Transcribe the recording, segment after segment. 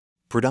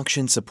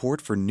Production support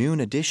for Noon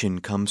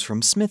Edition comes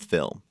from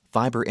Smithville,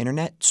 fiber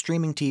internet,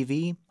 streaming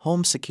TV,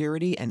 home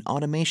security, and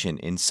automation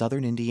in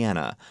southern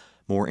Indiana.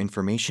 More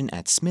information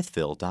at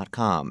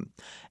smithville.com.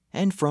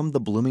 And from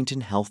the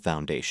Bloomington Health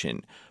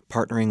Foundation,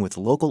 partnering with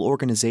local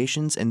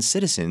organizations and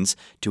citizens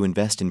to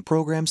invest in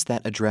programs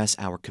that address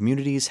our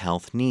community's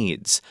health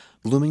needs.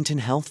 Bloomington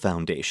Health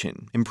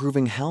Foundation,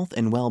 improving health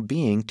and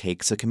well-being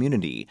takes a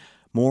community.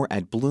 More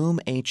at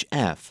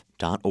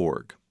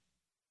bloomhf.org.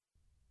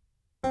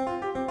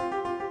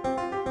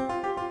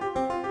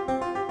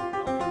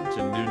 Welcome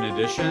to Noon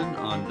Edition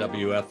on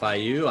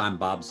WFIU. I'm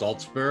Bob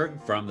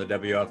Zaltzberg from the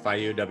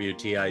WFIU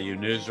WTIU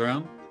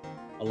newsroom,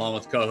 along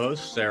with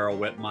co-host Sarah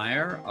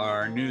Whitmire,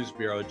 our news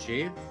bureau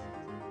chief.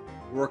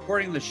 We're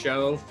recording the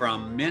show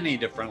from many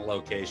different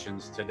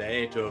locations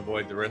today to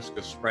avoid the risk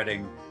of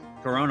spreading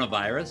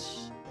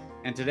coronavirus.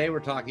 And today we're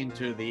talking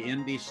to the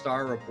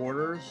IndyStar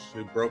reporters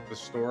who broke the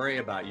story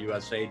about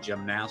USA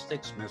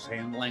Gymnastics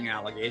mishandling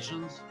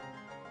allegations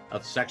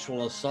of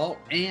sexual assault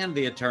and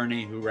the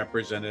attorney who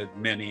represented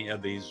many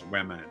of these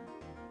women.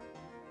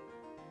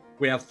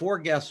 We have four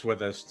guests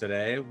with us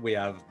today. We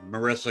have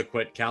Marissa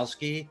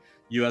Kwiatkowski,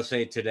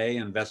 USA Today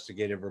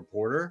investigative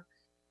reporter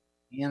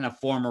and a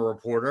former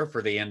reporter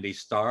for the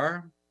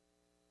IndyStar.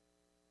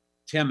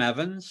 Tim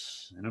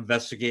Evans, an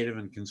investigative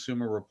and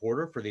consumer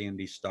reporter for the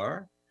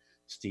IndyStar.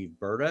 Steve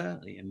Berta,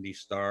 the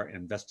IndyStar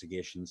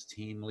investigations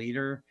team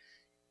leader.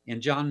 And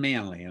John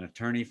Manley, an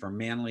attorney for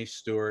Manley,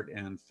 Stewart,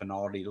 and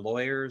Finality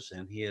Lawyers,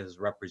 and he has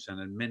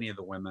represented many of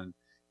the women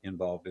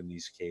involved in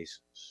these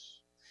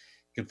cases.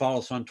 You can follow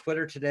us on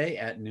Twitter today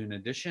at Noon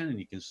Edition, and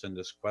you can send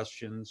us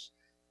questions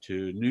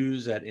to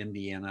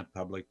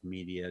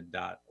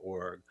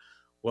news@indianapublicmedia.org.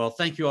 Well,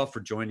 thank you all for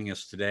joining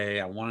us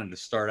today. I wanted to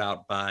start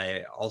out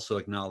by also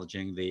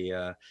acknowledging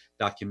the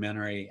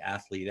documentary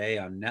Athlete A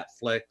on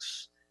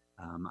Netflix.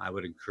 I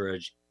would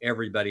encourage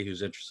everybody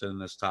who's interested in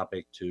this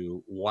topic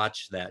to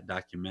watch that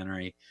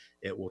documentary.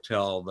 It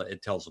tells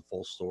the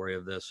full story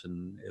of this,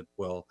 and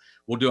we'll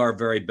do our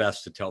very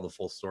best to tell the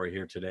full story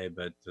here today.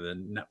 But the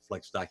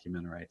Netflix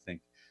documentary, I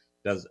think,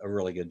 does a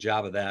really good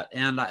job of that.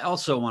 And I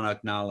also want to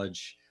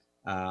acknowledge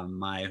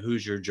my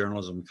Hoosier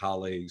journalism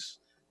colleagues,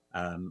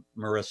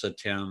 Marissa,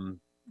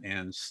 Tim,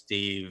 and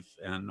Steve,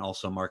 and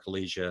also Mark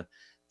Alicia,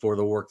 for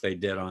the work they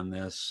did on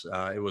this.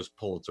 It was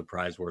Pulitzer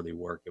Prize-worthy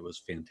work. It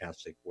was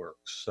fantastic work.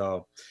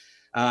 So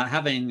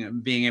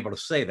being able to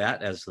say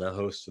that as the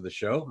host of the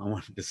show, I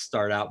wanted to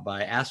start out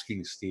by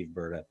asking Steve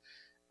Berta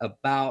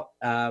about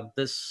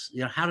this,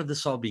 how did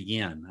this all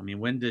begin? I mean,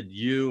 when did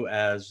you,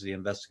 as the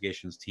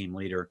investigations team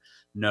leader,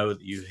 know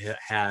that you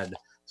had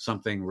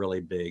something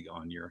really big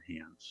on your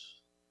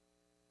hands?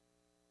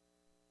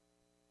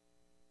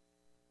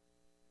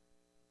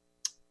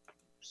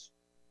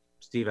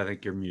 Steve, I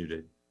think you're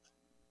muted.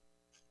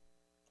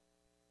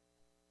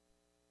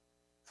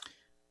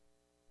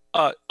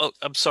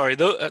 I'm sorry.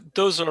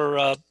 Those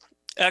are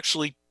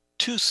actually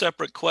two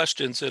separate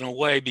questions in a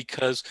way,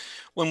 because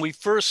when we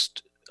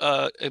first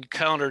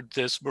encountered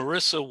this,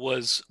 Marissa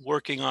was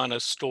working on a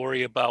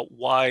story about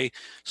why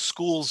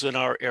schools in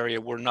our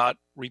area were not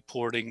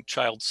reporting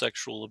child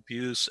sexual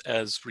abuse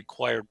as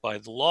required by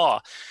the law.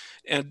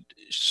 And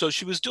so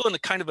she was doing a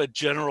kind of a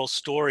general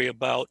story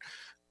about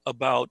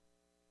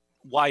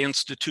why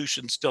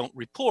institutions don't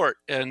report.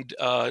 And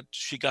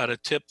she got a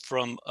tip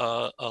from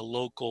a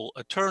local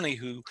attorney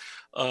who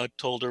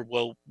told her,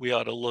 well, we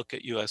ought to look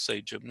at USA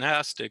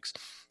Gymnastics.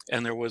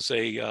 And there was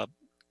a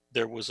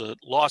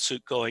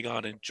lawsuit going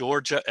on in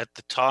Georgia at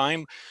the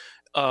time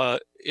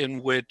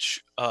in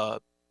which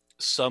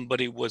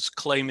somebody was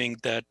claiming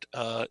that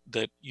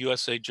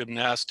USA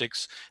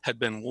Gymnastics had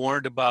been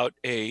warned about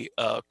a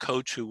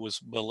coach who was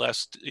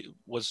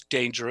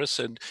dangerous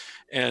and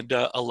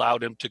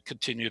allowed him to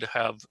continue to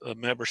have a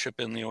membership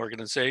in the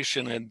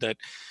organization, and that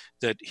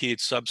he had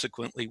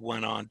subsequently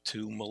went on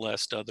to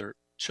molest other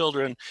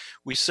children.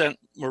 We sent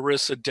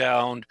Marissa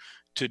down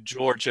to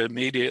Georgia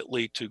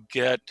immediately to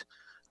get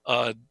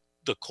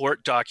the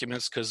court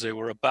documents because they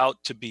were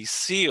about to be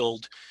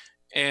sealed.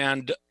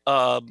 And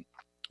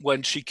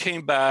when she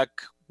came back,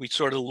 we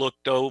sort of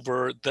looked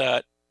over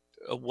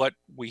what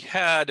we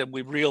had, and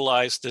we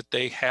realized that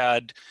they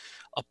had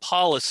a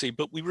policy,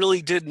 but we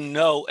really didn't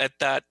know at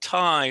that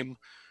time.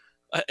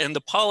 And the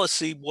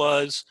policy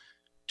was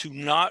to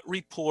not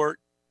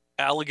report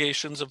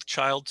allegations of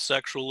child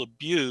sexual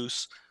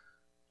abuse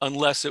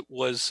unless it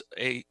was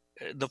in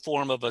the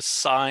form of a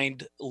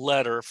signed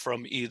letter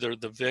from either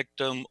the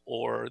victim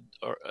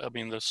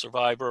the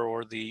survivor,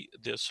 or the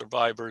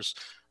survivor's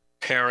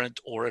parent,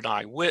 or an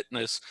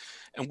eyewitness.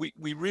 And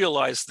we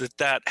realized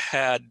that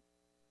had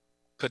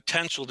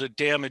potential to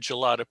damage a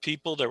lot of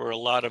people. There were a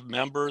lot of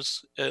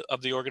members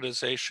of the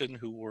organization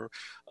who were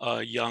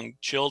young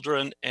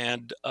children,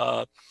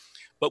 but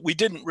we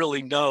didn't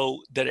really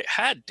know that it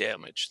had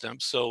damaged them.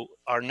 So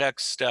our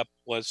next step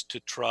was to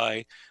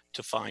try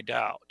to find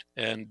out,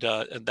 and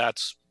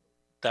that's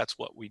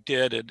what we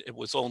did. And it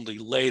was only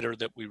later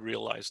that we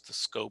realized the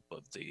scope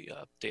of the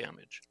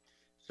damage.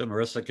 So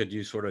Marissa, could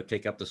you sort of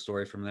take up the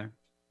story from there?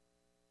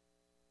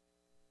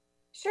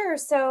 Sure.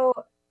 So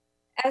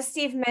as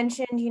Steve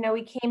mentioned,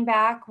 we came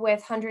back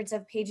with hundreds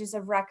of pages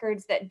of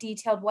records that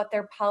detailed what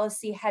their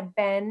policy had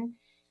been.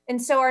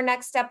 And so our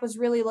next step was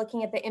really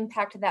looking at the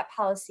impact of that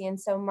policy. And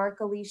so Mark,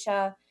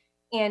 Alicia,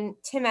 and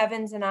Tim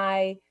Evans and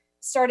I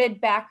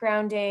started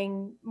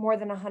backgrounding more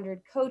than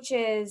 100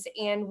 coaches,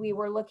 and we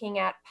were looking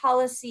at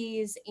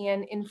policies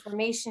and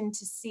information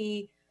to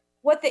see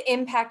what the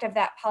impact of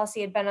that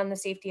policy had been on the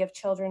safety of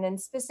children. And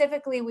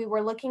specifically, we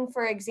were looking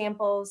for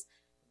examples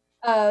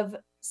of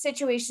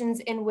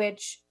situations in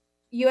which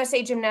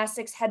USA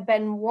Gymnastics had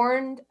been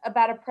warned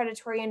about a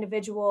predatory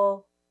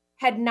individual,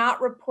 had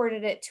not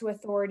reported it to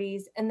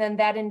authorities, and then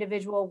that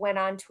individual went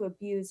on to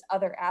abuse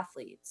other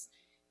athletes.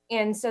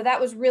 And so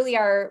that was really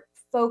our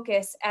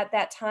focus at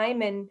that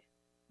time. And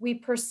we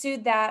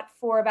pursued that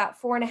for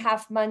about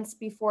 4.5 months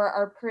before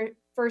our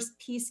first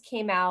piece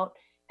came out.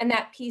 And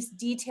that piece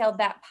detailed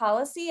that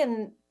policy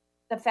and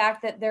the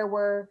fact that there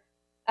were,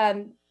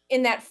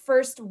 in that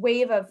first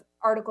wave of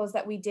articles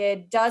that we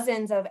did,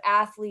 dozens of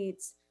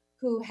athletes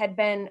who had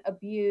been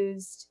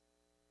abused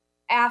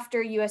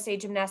after USA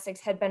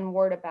Gymnastics had been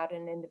warned about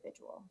an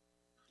individual.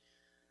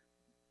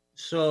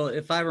 So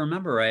if I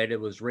remember right, it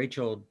was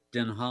Rachel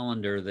Den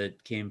Hollander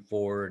that came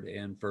forward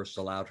and first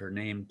allowed her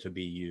name to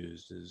be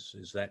used.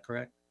 Is that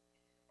correct?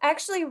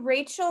 Actually,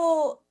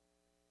 Rachel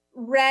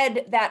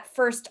read that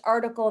first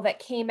article that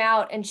came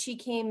out, and she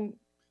came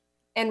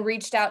and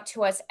reached out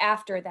to us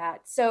after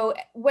that. So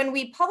when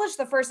we published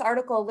the first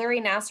article,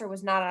 Larry Nassar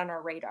was not on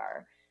our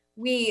radar.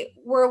 We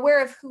were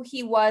aware of who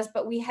he was,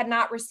 but we had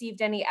not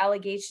received any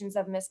allegations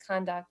of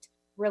misconduct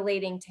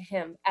relating to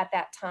him at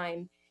that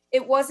time.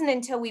 It wasn't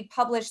until we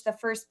published the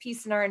first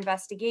piece in our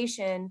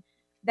investigation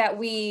that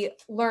we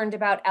learned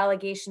about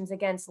allegations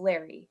against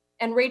Larry.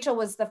 And Rachel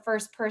was the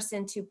first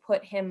person to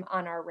put him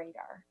on our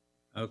radar.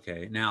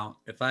 Okay. Now,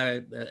 if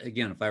I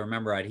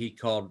remember right,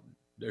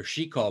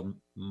 she called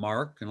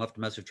Mark and left a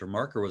message for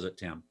Mark, or was it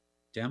Tim?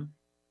 Tim?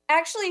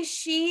 Actually,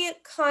 she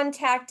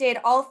contacted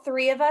all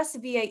three of us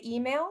via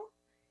email.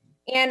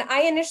 And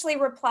I initially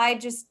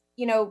replied just,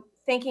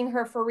 thanking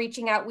her for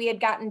reaching out. We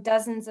had gotten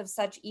dozens of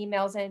such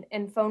emails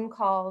and phone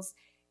calls.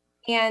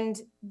 And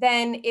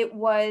then it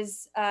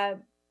was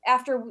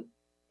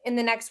in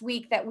the next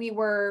week that we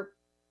were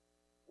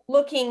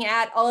looking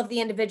at all of the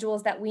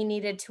individuals that we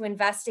needed to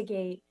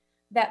investigate,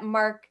 that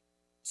Mark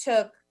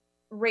took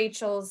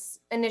Rachel's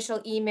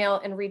initial email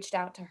and reached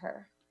out to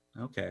her.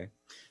 Okay.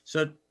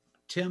 So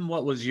Tim,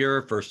 what was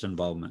your first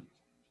involvement?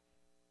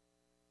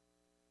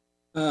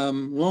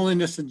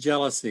 Loneliness and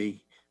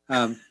jealousy.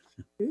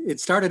 It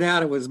started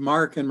out, it was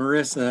Mark and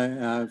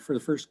Marissa for the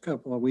first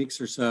couple of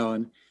weeks or so.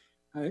 And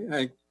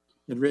I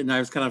had written, I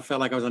was felt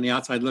like I was on the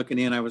outside looking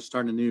in. I was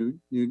starting a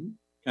new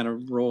kind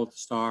of role at the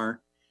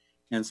Star.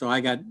 And so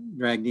I got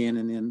dragged in,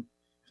 and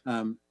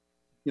then,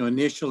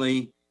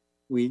 initially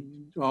we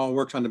all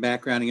worked on the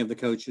backgrounding of the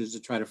coaches to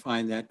try to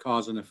find that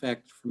cause and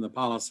effect from the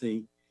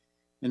policy.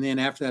 And then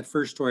after that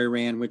first story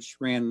ran, which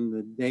ran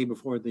the day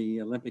before the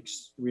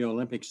Rio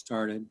Olympics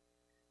started,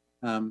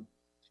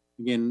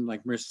 again,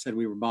 like Marissa said,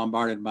 we were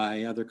bombarded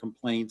by other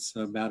complaints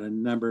about a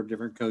number of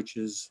different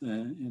coaches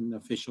and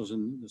officials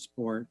in the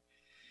sport.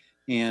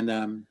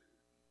 And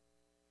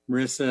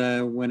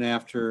Marissa went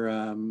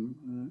after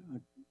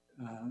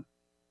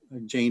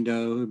Jane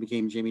Doe, who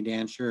became Jamie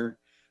Dancher.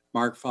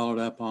 Mark followed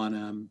up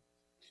on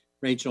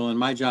Rachel, and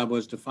my job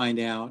was to find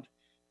out,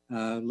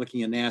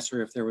 looking at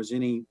Nassar, if there was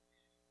any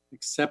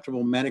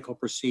acceptable medical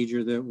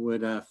procedure that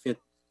would fit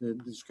the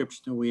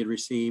description that we had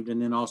received,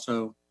 and then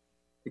also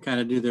to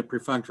kind of do the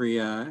perfunctory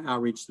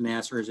outreach to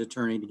Nassar, his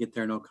attorney, to get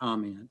their no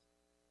comment.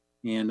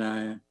 And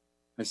I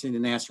sent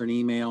Nassar an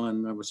email,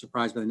 and I was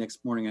surprised by the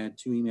next morning I had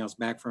 2 emails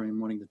back from him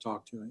wanting to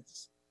talk to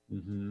us.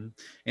 Mm-hmm.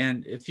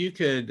 And if you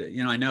could,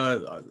 I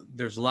know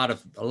there's a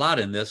lot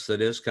in this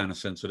that is kind of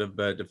sensitive,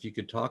 but if you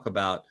could talk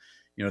about,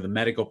 the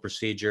medical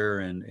procedure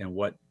and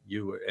what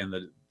you and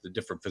the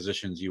different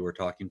physicians you were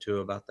talking to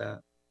about that.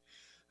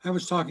 I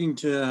was talking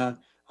to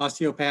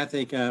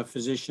osteopathic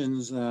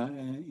physicians,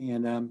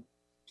 and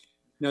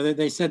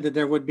they said that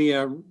there would be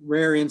a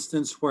rare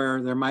instance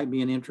where there might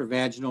be an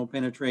intravaginal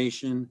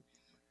penetration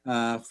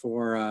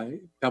for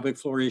pelvic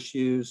floor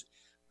issues,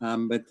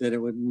 but that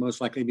it would most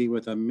likely be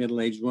with a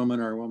middle-aged woman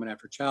or a woman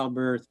after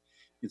childbirth.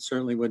 It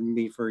certainly wouldn't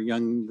be for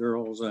young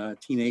girls,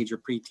 teenage or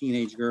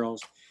pre-teenage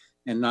girls,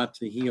 and not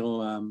to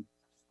heal,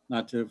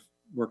 not to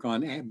work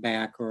on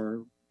back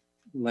or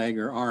leg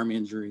or arm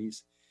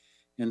injuries.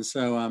 And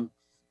so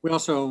we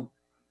also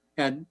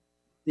had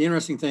the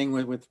interesting thing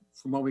with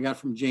from what we got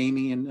from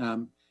Jamie,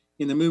 and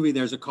in the movie,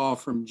 there's a call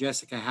from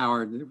Jessica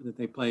Howard that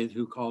they played,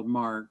 who called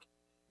Mark.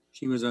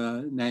 She was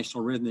a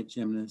national rhythmic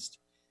gymnast,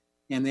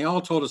 and they all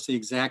told us the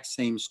exact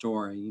same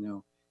story.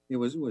 It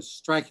was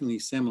strikingly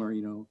similar,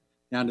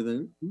 down to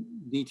the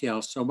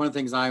details. So one of the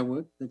things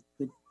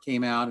that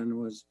came out and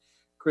was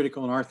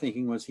critical in our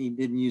thinking was he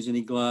didn't use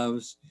any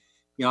gloves.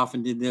 He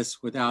often did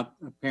this without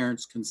a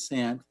parent's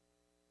consent,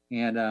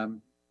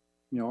 and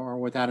or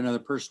without another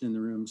person in the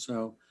room.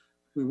 So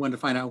we wanted to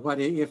find out what,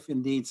 if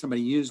indeed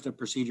somebody used a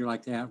procedure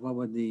like that, what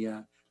would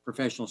the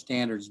professional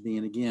standards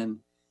being, again,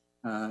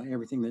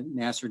 everything that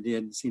Nasser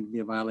did seemed to be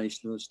a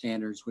violation of those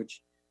standards,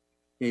 which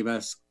gave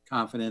us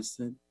confidence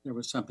that there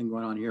was something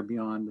going on here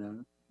beyond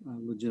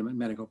legitimate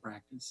medical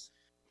practice.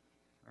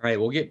 All right,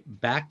 we'll get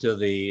back to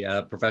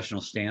the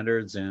professional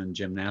standards and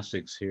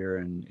gymnastics here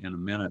in a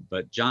minute.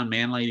 But John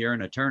Manley, you're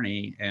an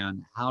attorney,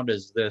 and how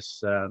does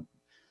this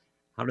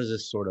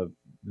sort of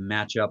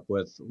match up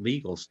with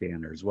legal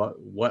standards?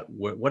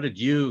 What did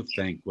you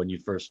think when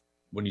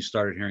you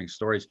started hearing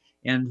stories,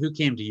 and who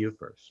came to you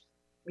first?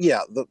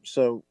 Yeah.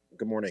 So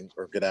good morning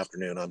or good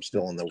afternoon. I'm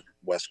still on the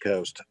West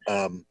Coast.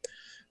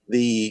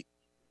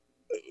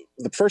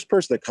 The first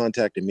person that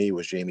contacted me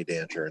was Jamie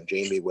Dancher, and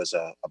Jamie was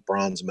a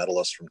bronze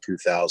medalist from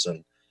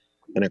 2000,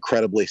 an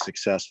incredibly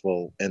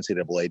successful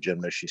NCAA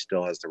gymnast. She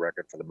still has the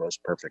record for the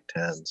most perfect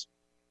tens.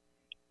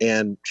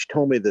 And she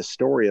told me this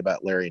story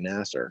about Larry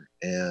Nasser,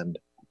 and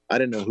I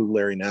didn't know who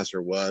Larry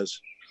Nasser was.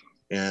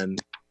 And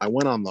I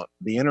went on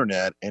the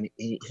internet, and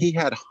he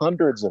had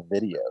hundreds of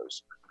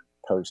videos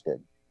posted.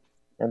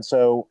 And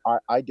so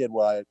I did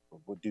what I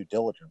would do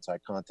diligence. I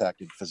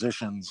contacted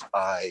physicians.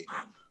 I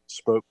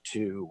spoke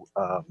to,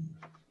 I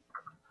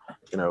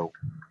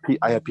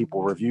had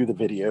people review the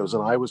videos,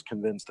 and I was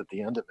convinced at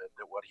the end of it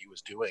that what he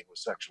was doing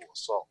was sexual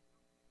assault.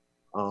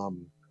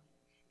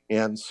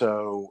 And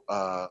so,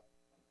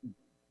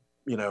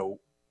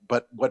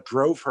 but what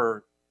drove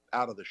her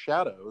out of the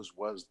shadows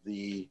was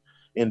the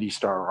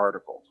IndyStar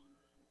article.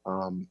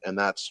 And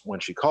that's when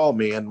she called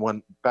me.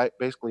 And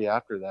basically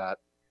after that,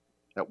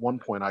 at one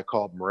point I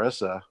called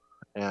Marissa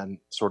and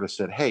sort of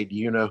said, hey, do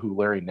you know who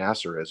Larry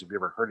Nasser is? Have you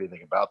ever heard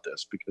anything about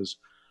this? Because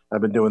I've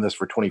been doing this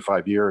for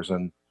 25 years,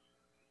 and,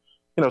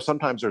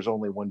 sometimes there's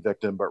only one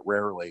victim, but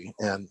rarely.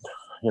 And,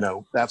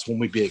 that's when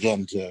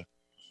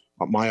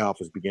my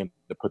office began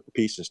to put the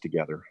pieces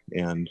together.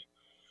 And,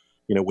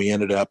 we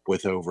ended up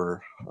with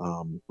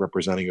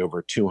representing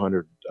over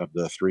 200 of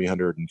the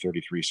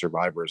 333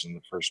 survivors in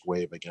the first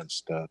wave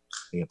against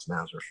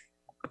Nasser.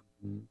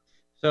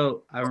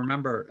 So I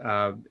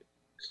remember,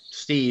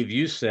 Steve,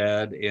 you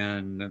said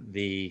in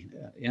the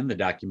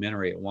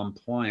documentary at one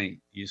point,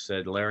 you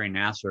said Larry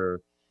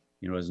Nasser,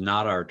 is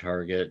not our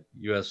target.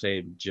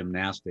 USA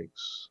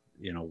Gymnastics,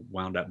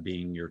 wound up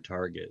being your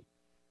target.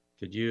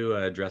 Could you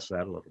address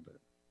that a little bit?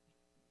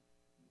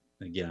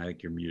 Again, I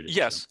think you're muted.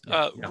 Yes,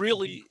 so,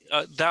 really,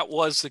 that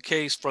was the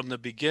case from the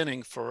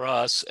beginning for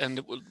us,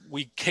 and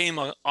we came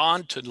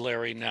on to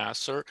Larry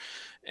Nasser,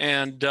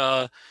 and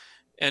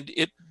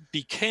it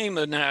became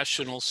a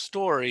national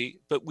story,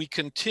 but we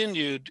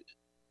continued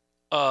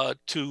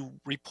to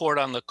report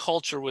on the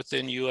culture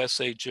within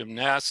USA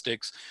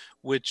Gymnastics,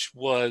 which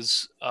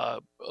was a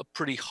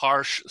pretty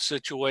harsh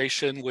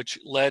situation, which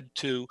led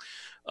to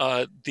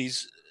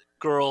these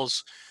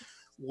girls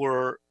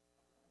were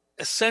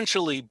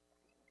essentially,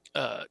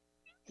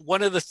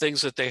 one of the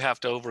things that they have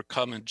to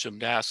overcome in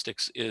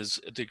gymnastics is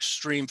the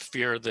extreme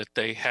fear that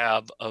they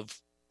have of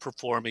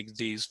performing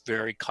these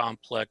very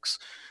complex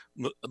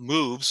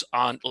moves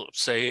on,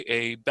 say,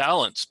 a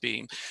balance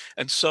beam.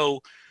 And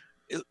so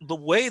the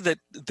way that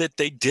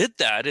they did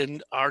that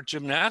in our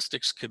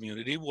gymnastics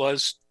community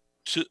was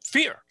to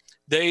fear.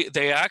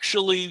 They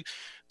actually,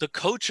 the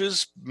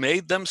coaches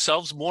made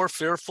themselves more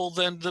fearful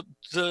than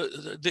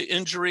the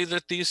injury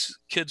that these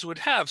kids would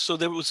have. So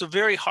there was a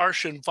very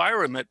harsh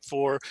environment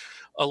for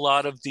a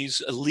lot of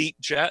these elite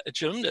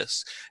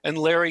gymnasts. And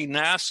Larry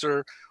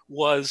Nasser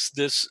was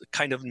this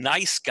kind of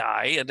nice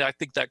guy, and I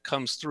think that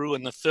comes through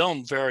in the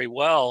film very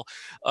well,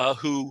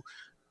 who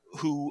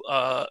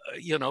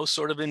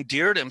sort of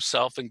endeared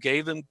himself and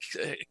gave them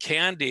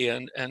candy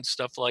and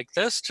stuff like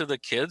this to the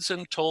kids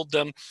and told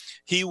them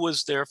he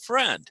was their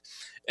friend.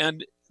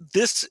 And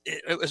this,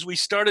 as we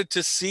started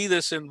to see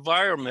this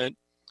environment,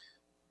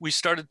 we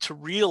started to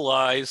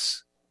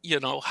realize,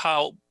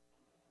 how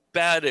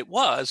bad it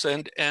was.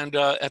 And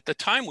at the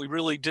time, we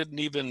really didn't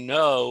even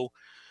know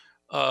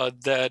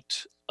that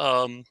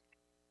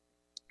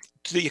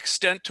to the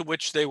extent to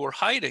which they were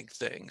hiding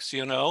things,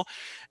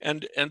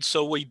 and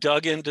so we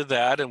dug into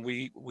that, and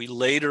we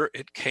later,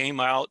 it came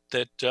out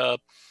that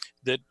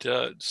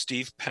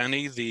Steve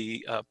Penny,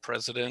 the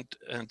president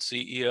and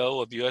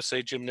CEO of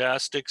USA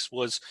Gymnastics,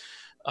 was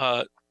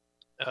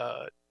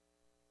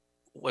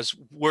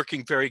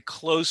working very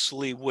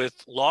closely with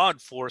law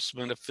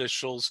enforcement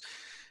officials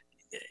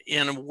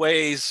in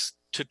ways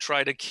to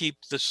try to keep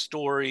the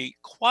story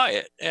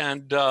quiet,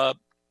 and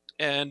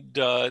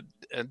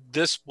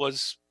this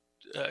was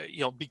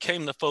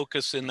became the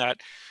focus in that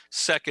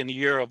second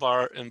year of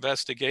our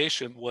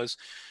investigation, was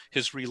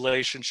his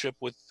relationship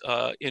with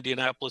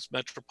Indianapolis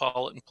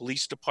Metropolitan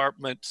Police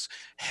Department's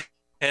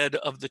head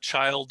of the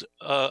child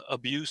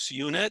abuse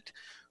unit,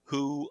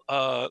 who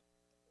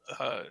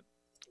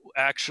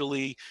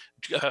actually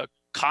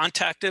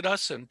contacted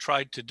us and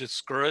tried to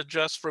discourage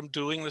us from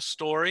doing the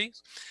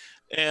stories.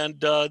 And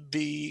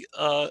the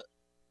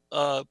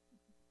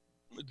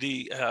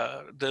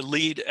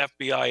lead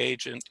FBI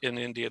agent in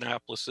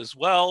Indianapolis as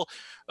well,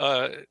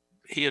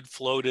 he had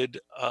floated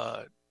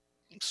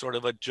sort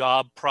of a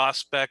job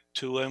prospect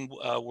to him,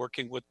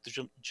 working with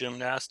the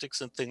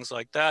gymnastics and things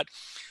like that.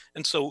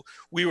 And so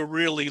we were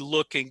really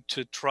looking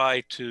to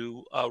try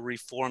to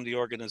reform the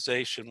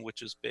organization,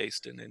 which is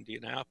based in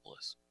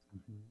Indianapolis.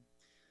 Mm-hmm.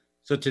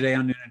 So today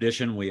on Noon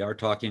Edition, we are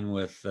talking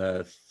with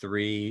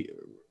three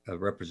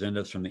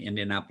representatives from the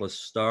Indianapolis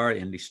Star,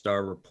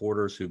 IndyStar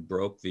reporters who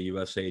broke the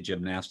USA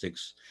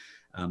Gymnastics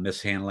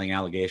mishandling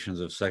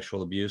allegations of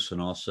sexual abuse,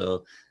 and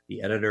also the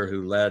editor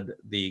who led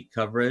the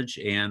coverage.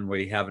 And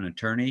we have an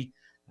attorney,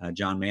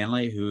 John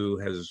Manley, who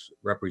has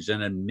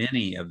represented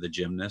many of the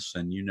gymnasts,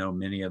 and you know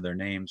many of their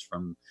names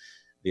from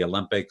the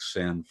Olympics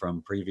and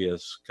from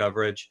previous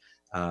coverage,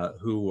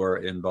 who were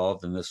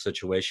involved in this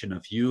situation.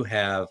 If you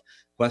have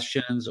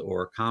questions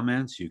or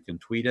comments, you can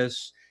tweet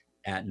us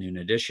at Noon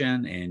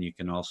Edition, and you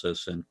can also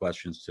send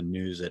questions to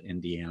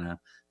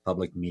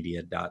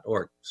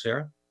news@indianapublicmedia.org.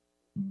 Sarah?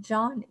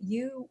 John,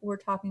 you were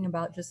talking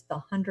about just the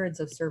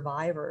hundreds of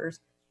survivors.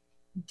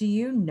 Do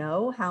you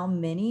know how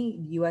many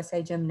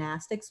USA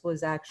Gymnastics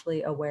was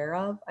actually aware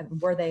of? I mean,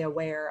 were they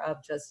aware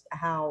of just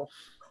how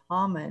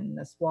common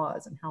this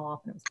was and how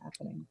often it was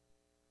happening?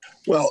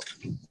 Well,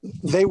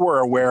 they were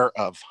aware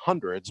of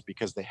hundreds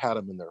because they had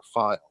them in their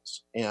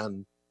files.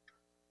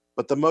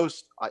 But I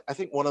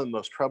think one of the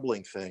most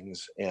troubling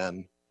things,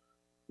 and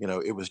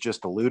it was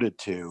just alluded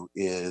to,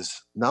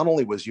 is not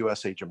only was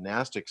USA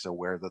Gymnastics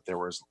aware that there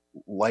was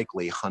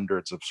likely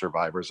hundreds of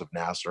survivors of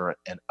Nassar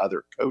and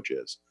other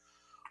coaches,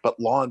 but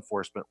law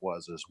enforcement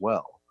was as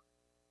well.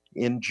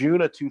 In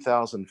June of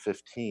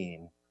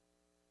 2015,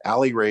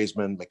 Allie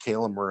Raisman,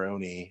 Michaela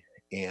Maroney,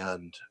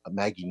 and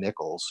Maggie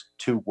Nichols,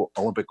 two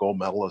Olympic gold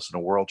medalists and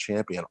a world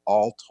champion,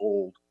 all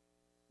told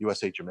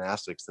USA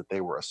Gymnastics that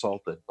they were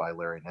assaulted by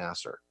Larry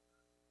Nassar.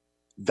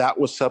 That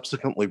was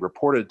subsequently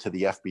reported to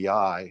the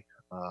FBI,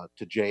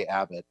 to Jay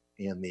Abbott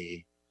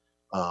who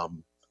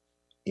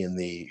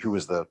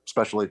was the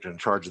special agent in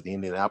charge of the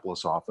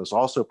Indianapolis office.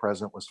 Also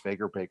present was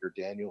Fager Baker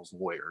Daniels'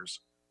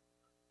 lawyers.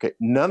 Okay,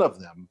 none of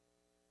them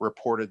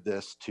reported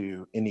this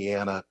to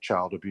Indiana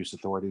child abuse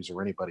authorities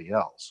or anybody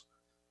else.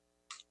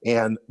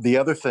 And the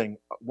other thing,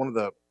 one of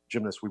the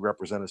gymnasts we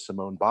represent is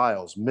Simone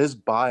Biles. Ms.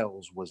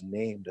 Biles was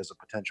named as a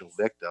potential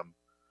victim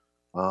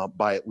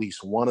by at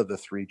least one of the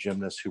three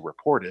gymnasts who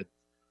reported,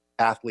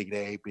 athlete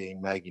A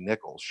being Maggie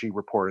Nichols. She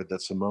reported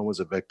that Simone was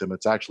a victim.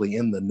 It's actually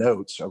in the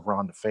notes of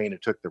Rhonda Fain who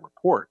took the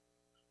report.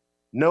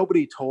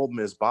 Nobody told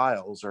Ms.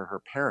 Biles or her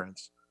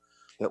parents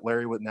that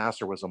Larry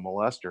Nassar was a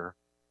molester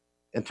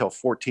until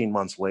 14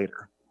 months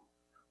later.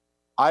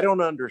 I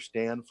don't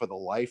understand for the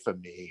life of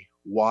me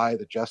why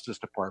the Justice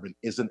Department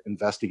isn't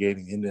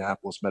investigating the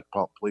Indianapolis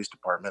Metropolitan Police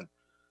Department.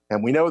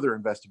 And we know they're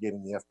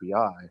investigating the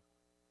FBI.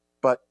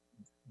 But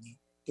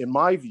in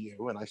my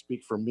view, and I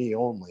speak for me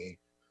only,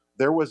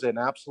 there was an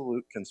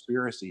absolute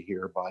conspiracy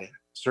here by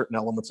certain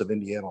elements of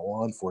Indiana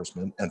law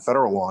enforcement and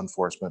federal law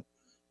enforcement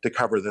to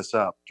cover this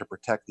up, to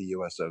protect the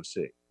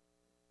USOC.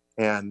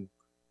 And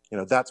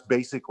that's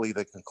basically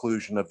the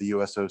conclusion of the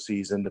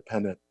USOC's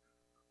independent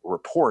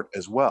report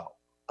as well.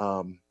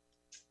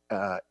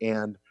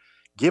 And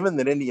given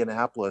that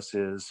Indianapolis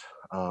is,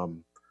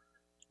 to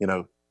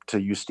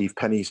use Steve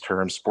Penny's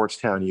term,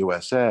 Sportstown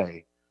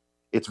USA,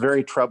 it's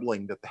very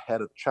troubling that the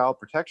head of the Child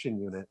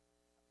Protection Unit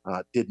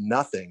did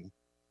nothing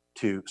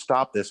to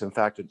stop this. In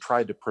fact, it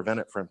tried to prevent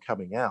it from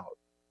coming out.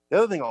 The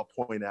other thing I'll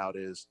point out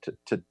is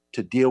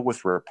to deal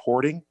with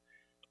reporting.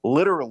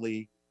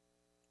 Literally,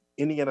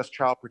 Indiana's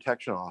Child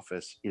Protection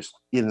Office is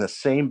in the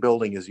same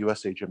building as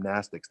USA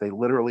Gymnastics. They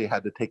literally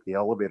had to take the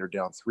elevator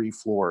down 3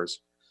 floors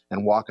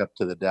and walk up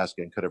to the desk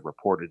and could have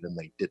reported, and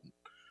they didn't.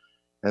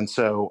 And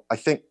so I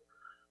think,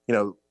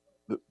 and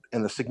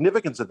the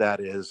significance of that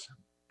is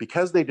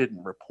because they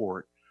didn't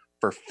report,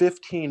 for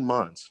 15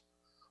 months,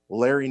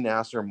 Larry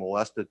Nassar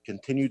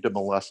continued to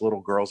molest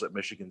little girls at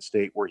Michigan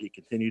State, where he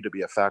continued to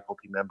be a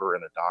faculty member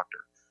and a doctor.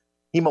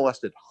 He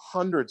molested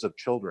hundreds of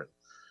children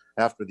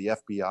after the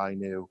FBI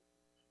knew,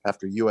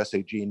 after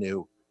USAG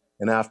knew,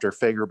 and after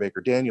Fager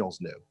Baker Daniels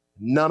knew.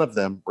 None of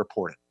them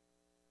reported.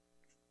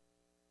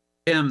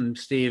 Tim,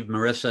 Steve,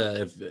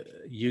 Marissa, if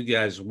you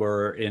guys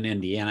were in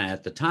Indiana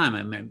at the time,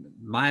 I mean,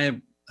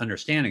 my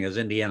understanding is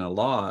Indiana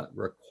law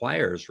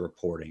requires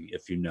reporting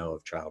if you know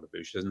of child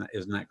abuse.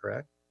 Isn't that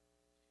correct?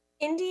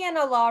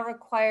 Indiana law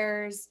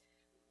requires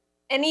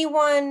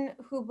anyone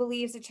who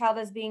believes a child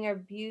is being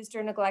abused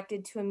or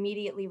neglected to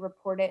immediately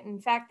report it.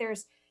 In fact,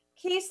 there's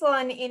case law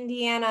in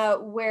Indiana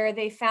where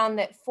they found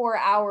that 4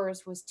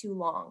 hours was too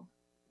long.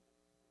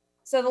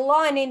 So the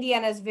law in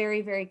Indiana is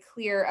very, very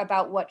clear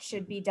about what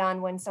should be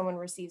done when someone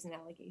receives an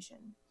allegation.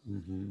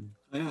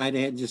 Mm-hmm.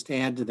 I'd just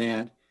add to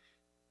that,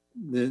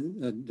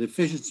 the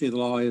deficiency of the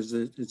law is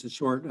that it's a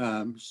short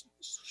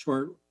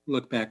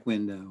look back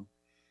window.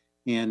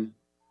 And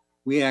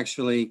we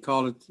actually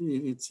called it,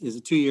 is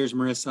it 2 years,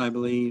 Marissa, I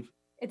believe?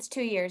 It's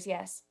 2 years,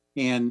 yes.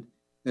 And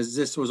as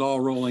this was all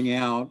rolling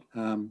out,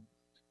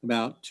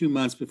 about 2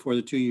 months before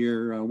the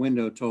 2-year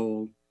window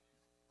told,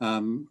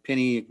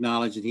 Penny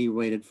acknowledged that he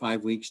waited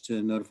 5 weeks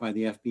to notify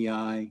the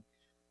FBI.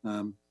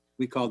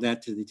 We called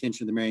that to the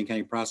attention of the Marion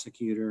County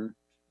prosecutor.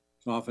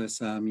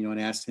 office, and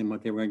asked them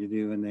what they were going to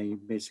do, and they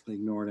basically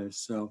ignored us.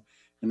 So,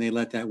 and they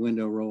let that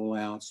window roll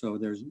out. So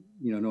there's,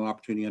 no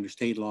opportunity under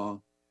state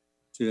law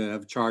to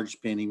have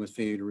charged pending with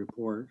failure to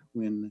report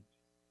when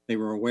they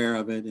were aware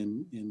of it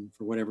and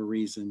for whatever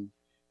reason,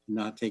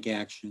 not take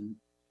action.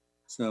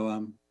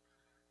 So,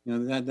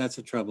 that's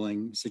a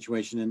troubling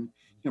situation. And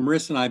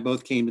Marissa and I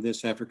both came to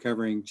this after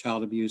covering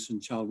child abuse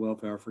and child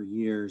welfare for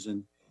years.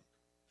 And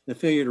the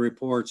failure to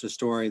report is a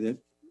story that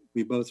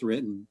we've both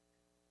written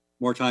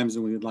more times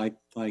than we would like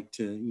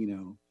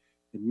to,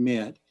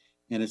 admit.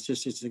 And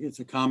it's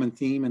a common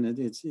theme, and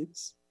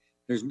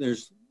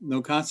there's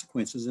no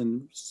consequences,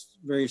 and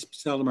very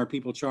seldom are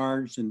people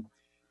charged. And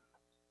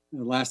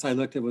the last I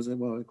looked at was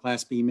a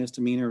Class B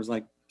misdemeanor. It was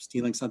like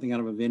stealing something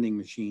out of a vending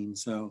machine.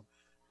 So,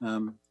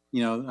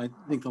 I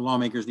think the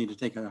lawmakers need to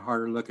take a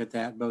harder look at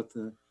that, both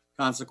the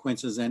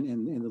consequences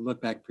and the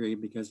look back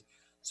period, because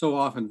so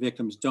often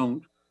victims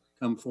don't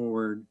come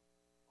forward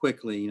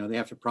quickly. They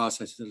have to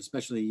process it,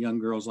 especially young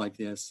girls like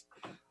this.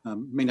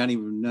 May not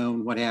even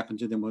known what happened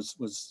to them was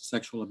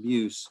sexual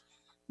abuse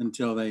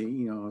until they,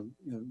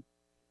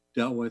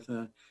 dealt with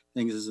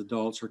things as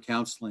adults or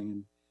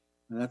counseling.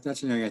 And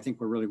that's an area I think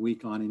we're really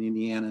weak on in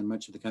Indiana and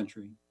much of the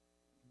country.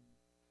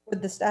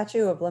 With the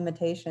statute of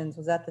limitations,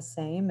 was that the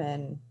same?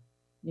 And,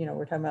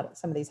 we're talking about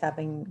some of these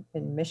happening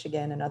in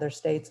Michigan and other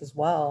states as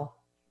well.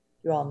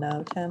 You all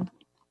know, Tim?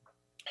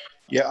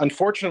 Yeah,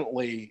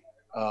 unfortunately,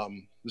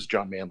 this is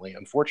John Manley.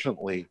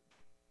 Unfortunately,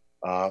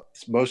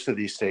 most of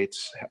these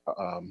states,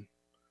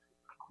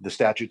 the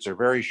statutes are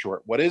very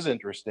short. What is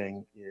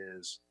interesting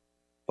is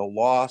the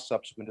law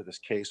subsequent to this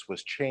case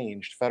was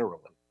changed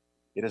federally.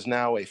 It is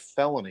now a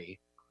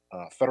felony,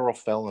 federal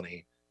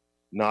felony,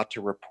 not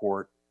to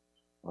report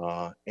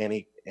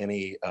any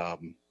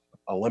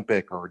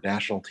Olympic or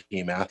national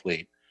team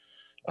athlete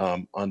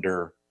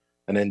under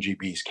an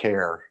NGB's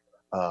care,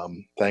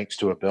 thanks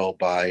to a bill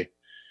by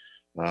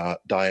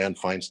Dianne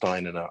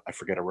Feinstein and I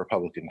forget, a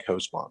Republican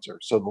co-sponsor.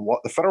 So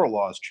the federal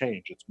law has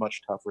changed. It's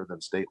much tougher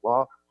than state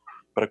law,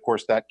 but of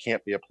course that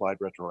can't be applied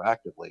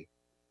retroactively.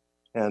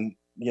 And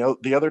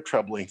the other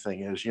troubling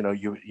thing is,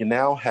 you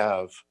now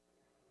have,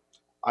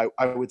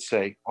 I would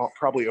say,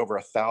 probably over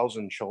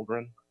 1,000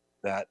 children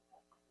that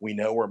we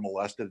know were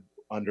molested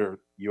under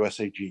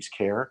USAG's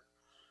care.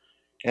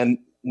 And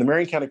the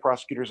Marion County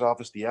Prosecutor's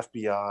Office, the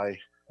FBI,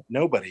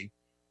 nobody,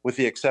 with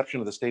the exception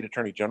of the State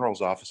Attorney General's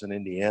office in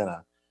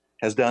Indiana,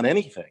 has done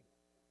anything.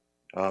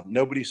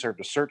 Nobody served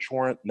a search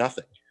warrant,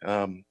 nothing.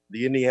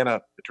 The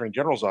Indiana Attorney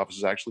General's office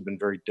has actually been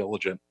very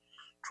diligent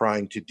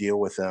trying to deal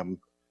with them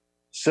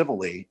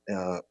civilly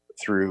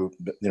through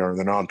the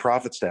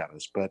nonprofit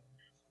status. But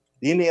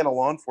the Indiana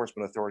law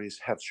enforcement authorities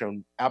have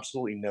shown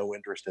absolutely no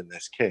interest in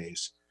this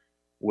case,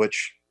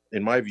 which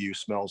in my view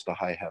smells to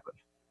high heaven.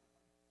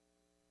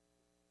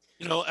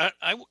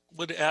 I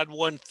would add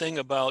one thing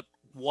about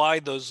why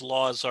those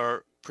laws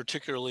are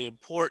particularly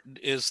important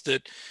is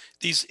that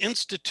these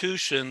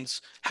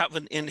institutions have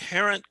an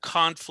inherent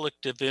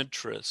conflict of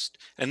interest,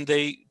 and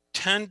they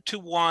tend to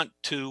want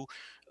to,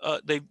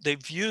 they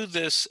view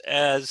this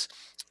as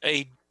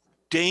a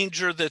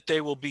danger that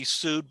they will be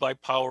sued by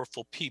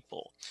powerful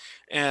people.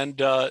 And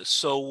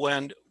so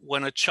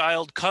when a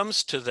child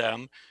comes to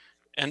them,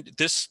 and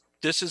this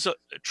is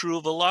true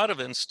of a lot of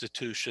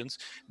institutions,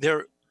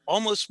 they're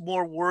almost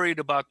more worried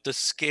about the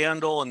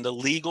scandal and the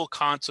legal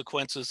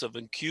consequences of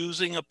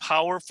accusing a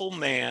powerful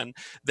man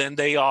than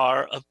they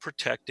are of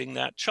protecting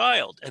that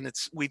child. And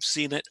we've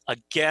seen it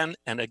again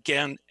and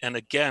again and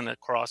again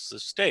across the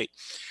state.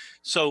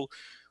 So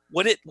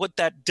what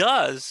that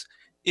does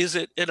is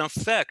it in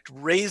effect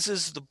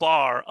raises the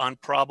bar on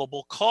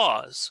probable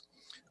cause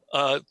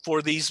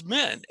for these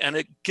men, and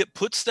it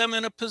puts them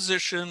in a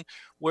position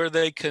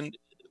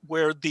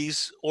where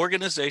these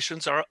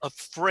organizations are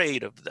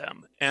afraid of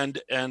them.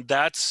 And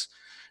that's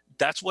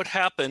what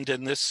happened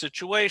in this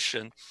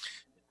situation.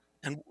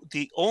 And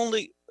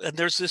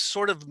there's this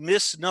sort of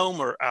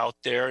misnomer out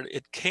there.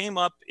 It came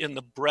up in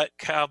the Brett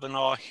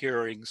Kavanaugh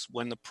hearings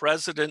when the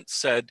president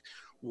said,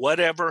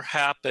 whatever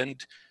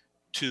happened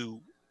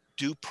to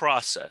due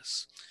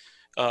process.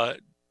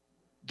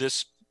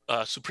 This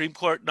Supreme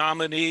Court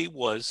nominee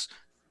was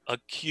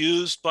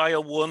accused by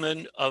a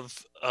woman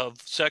of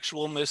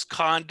sexual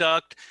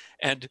misconduct,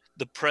 and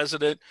the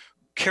president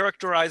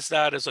characterized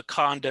that as a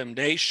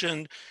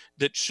condemnation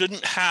that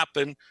shouldn't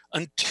happen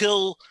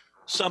until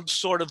some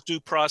sort of due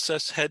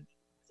process had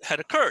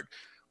occurred.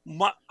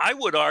 I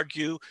would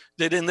argue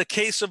that in the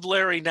case of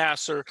Larry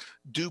Nassar,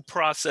 due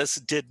process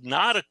did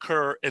not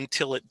occur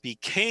until it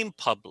became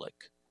public.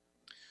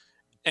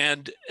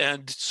 And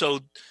so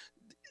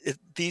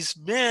these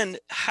men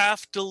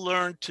have to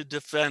learn to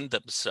defend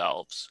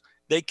themselves.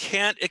 They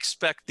can't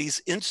expect these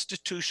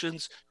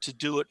institutions to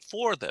do it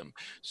for them.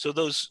 So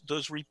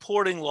those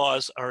reporting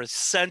laws are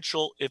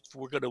essential if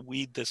we're going to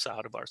weed this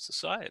out of our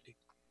society.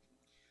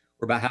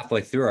 We're about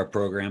halfway through our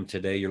program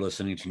today. You're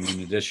listening to Noon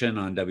Edition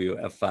on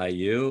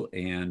WFIU,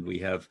 and we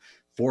have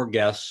 4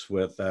 guests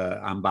with,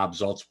 I'm Bob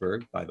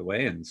Zaltzberg, by the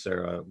way, and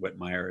Sarah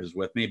Whitmire is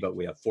with me, but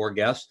we have 4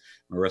 guests,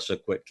 Marissa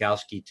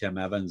Kwiatkowski, Tim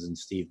Evans, and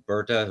Steve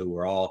Berta, who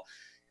were all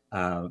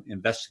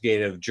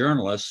investigative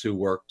journalists who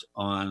worked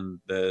on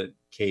the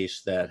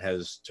case that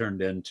has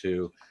turned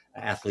into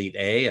Athlete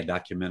A, a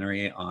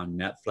documentary on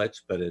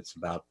Netflix, but it's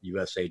about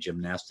USA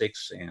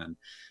Gymnastics, and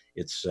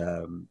it's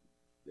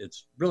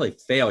really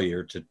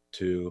failure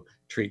to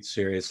treat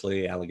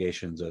seriously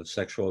allegations of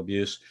sexual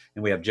abuse.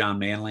 And we have John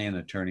Manley, an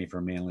attorney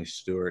for Manley,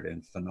 Stewart,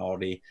 and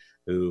Finaldi,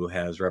 who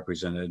has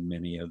represented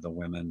many of the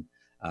women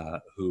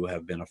who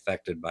have been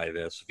affected by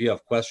this. If you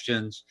have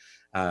questions,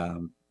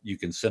 you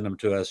can send them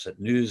to us at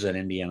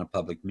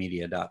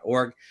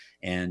news@indianapublicmedia.org,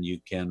 and you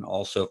can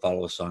also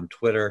follow us on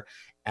Twitter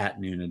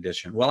at Noon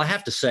Edition. Well, I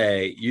have to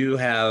say, you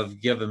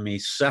have given me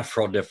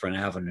several different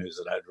avenues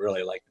that I'd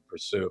really like to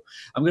pursue.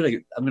 I'm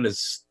gonna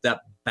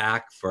step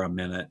back for a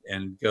minute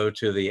and go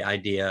to the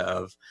idea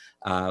of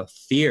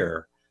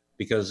fear,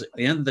 because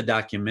in the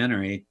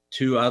documentary,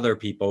 2 other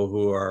people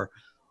who are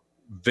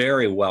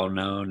very well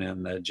known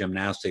in the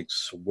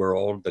gymnastics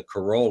world, the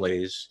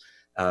Karolyis,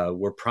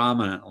 were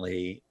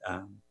prominently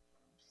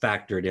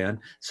factored in.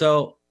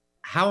 So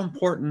how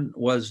important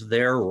was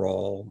their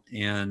role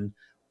in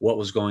what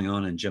was going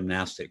on in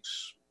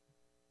gymnastics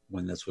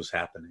when this was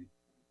happening?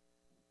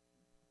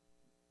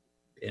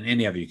 And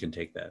any of you can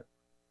take that.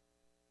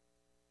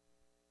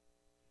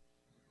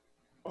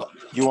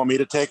 You want me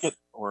to take it,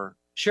 or?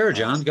 Sure,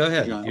 John, go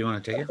ahead. John. If you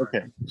want to take it.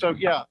 Okay. So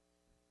yeah,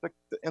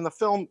 and the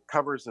film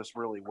covers this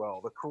really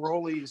well. The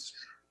Karolyis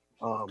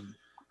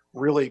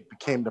really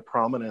came to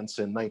prominence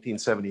in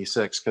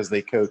 1976 because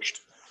they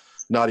coached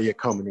Nadia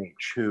Comaneci,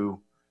 who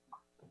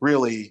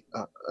really,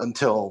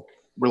 until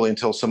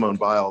Simone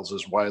Biles,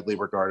 is widely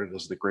regarded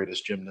as the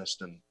greatest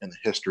gymnast in the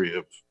history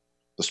of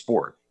the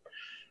sport.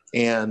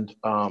 And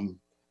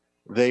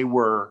they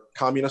were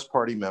Communist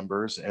Party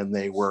members, and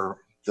they were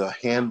the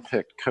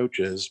hand-picked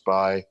coaches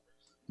by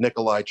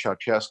Nicolae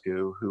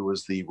Ceausescu, who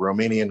was the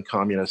Romanian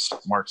communist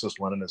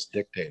Marxist-Leninist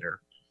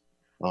dictator,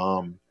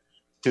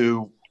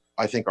 who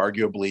I think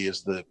arguably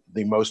is the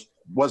most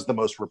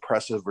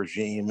repressive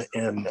regime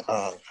in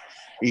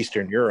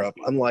Eastern Europe.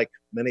 Unlike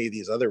many of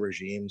these other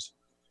regimes,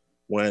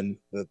 when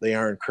the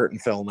Iron Curtain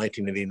fell in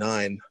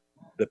 1989,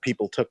 the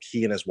people took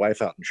he and his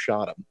wife out and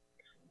shot him.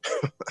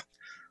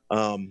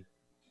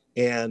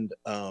 In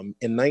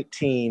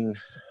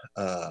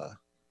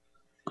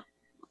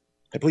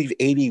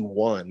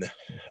 1981,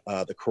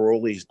 the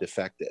Karolyis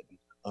defected,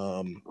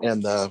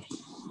 and the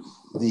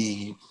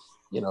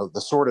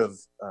sort of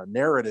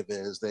narrative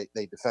is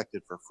they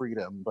defected for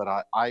freedom, but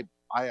I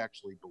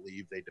actually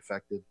believe they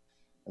defected,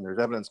 and there's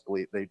evidence to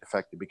believe they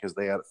defected because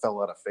they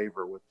fell out of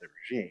favor with the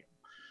regime.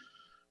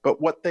 But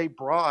what they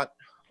brought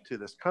to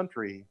this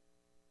country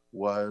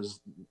was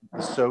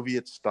the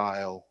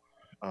Soviet-style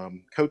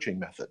coaching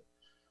method.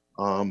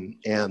 And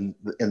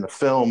in the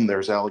film,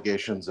 there's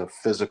allegations of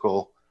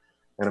physical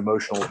and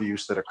emotional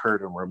abuse that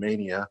occurred in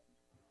Romania,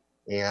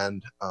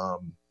 and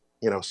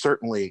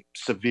certainly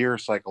severe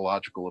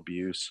psychological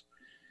abuse,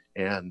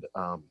 and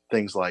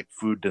things like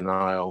food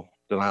denial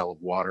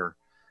of water,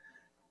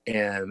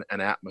 and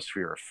an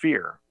atmosphere of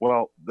fear.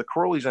 Well, the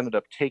Karolyis ended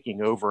up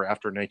taking over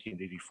after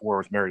 1984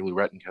 with Mary Lou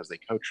Retton because they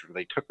coached her.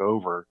 They took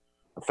over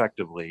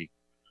effectively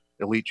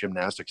elite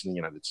gymnastics in the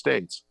United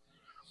States.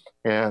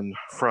 And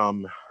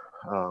from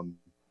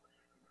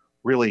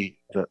really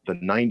the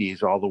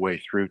 90s all the way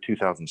through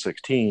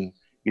 2016,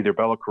 either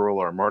Bella Carolla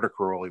or Marta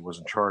Karolyi was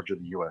in charge of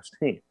the U.S.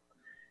 team.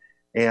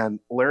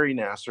 And Larry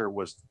Nassar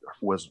was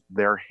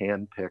their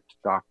hand-picked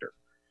doctor.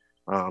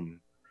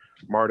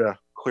 Marta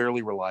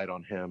clearly relied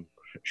on him.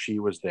 She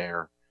was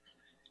there.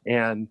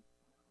 And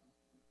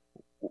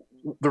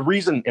the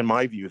reason, in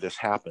my view, this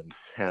happened,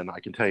 and I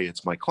can tell you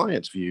it's my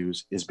clients'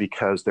 views, is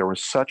because there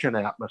was such an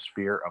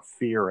atmosphere of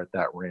fear at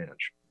that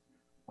ranch.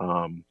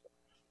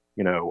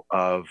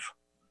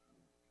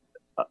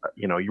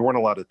 You weren't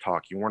allowed to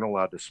talk. You weren't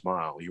allowed to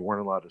smile. You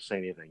weren't allowed to say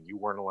anything. You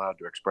weren't allowed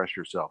to express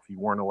yourself. You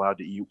weren't allowed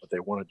to eat what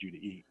they wanted you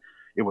to eat.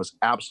 It was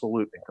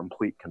absolute and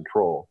complete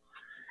control.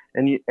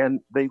 And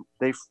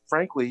they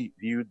frankly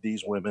viewed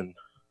these women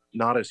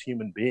not as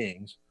human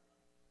beings,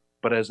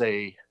 but as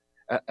an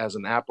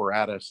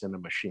apparatus in a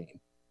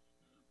machine.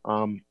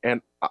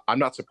 And I'm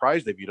not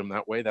surprised they viewed them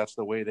that way. That's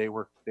the way they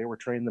were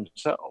trained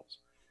themselves.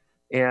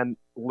 And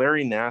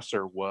Larry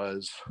Nassar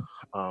was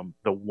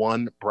the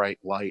one bright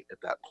light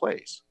at that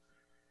place.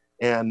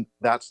 And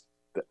that's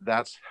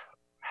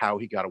how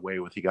he got away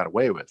with.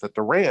 At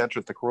the ranch,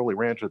 at the Karolyi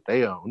ranch that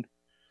they owned,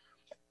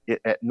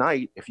 at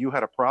night, if you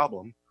had a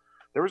problem,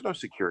 there was no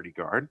security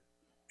guard.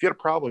 If you had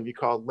a problem, you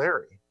called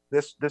Larry.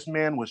 This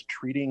man was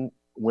treating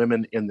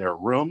women in their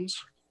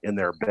rooms, in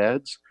their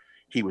beds.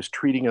 He was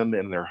treating them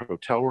in their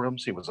hotel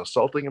rooms. He was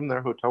assaulting them in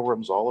their hotel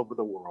rooms all over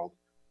the world.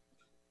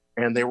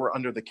 And they were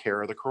under the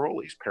care of the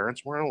Karolyis.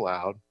 Parents weren't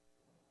allowed.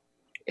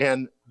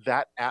 And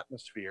that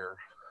atmosphere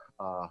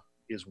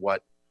is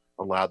what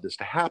allowed this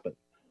to happen.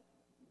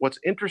 What's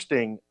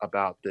interesting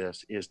about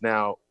this is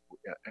now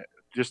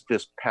just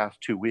this past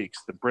 2 weeks,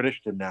 the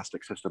British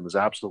gymnastic system is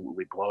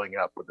absolutely blowing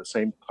up with the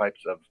same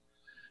types of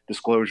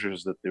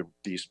disclosures that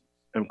these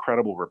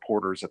incredible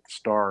reporters at the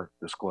Star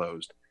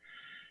disclosed.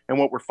 And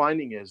what we're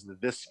finding is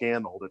that this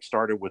scandal that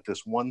started with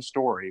this one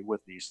story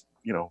with these,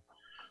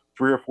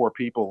 3 or 4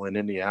 people in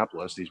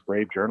Indianapolis, these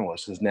brave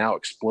journalists, has now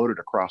exploded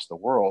across the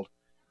world.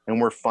 And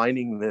we're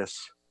finding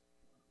this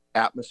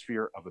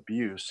atmosphere of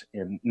abuse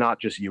in not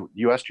just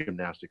U.S.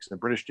 gymnastics and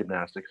British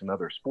gymnastics and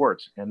other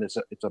sports. And it's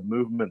a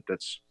movement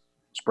that's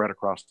spread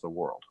across the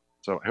world.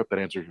 So I hope that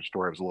answers your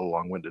story. I was a little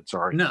long-winded.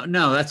 Sorry.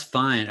 No, that's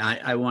fine.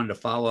 I wanted to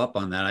follow up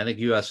on that. I think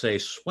USA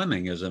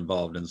Swimming is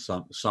involved in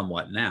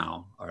somewhat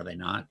now, are they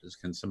not?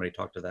 Can somebody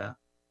talk to that?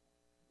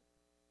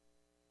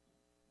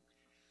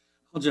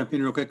 I'll jump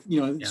in real quick.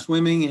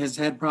 Swimming has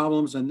had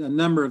problems, and a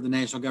number of the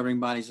national governing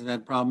bodies have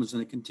had problems,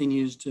 and it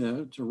continues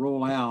to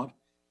roll out.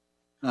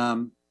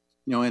 And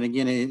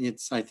again,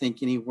 it's, I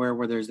think, anywhere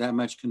where there's that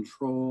much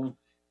control,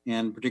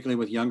 and particularly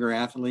with younger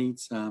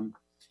athletes,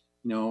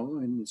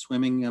 in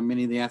swimming,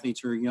 many of the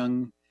athletes are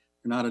young,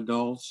 they're not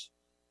adults.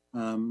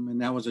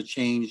 And that was a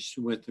change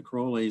with the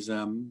Crowleys.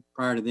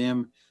 Prior to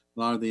them, a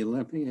lot of the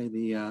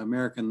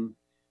American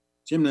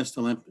gymnast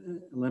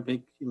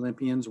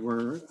Olympians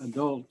were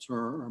adults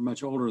or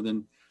much older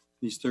than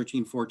these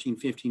 13, 14,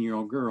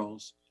 15-year-old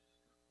girls.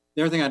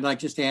 The other thing I'd like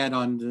just to add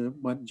on to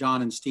what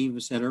John and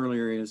Steve said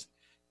earlier is,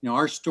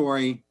 our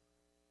story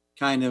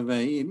kind of,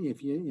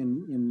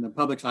 in the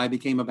public's eye,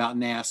 became about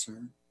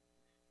Nassar.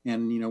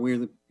 And, we're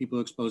the people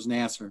who exposed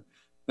Nassar.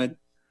 But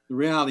the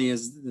reality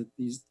is that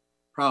these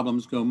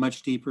problems go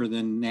much deeper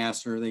than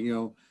Nassar. They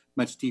go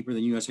much deeper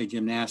than USA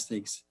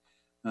Gymnastics.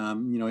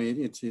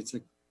 It's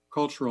a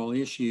cultural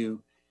issue.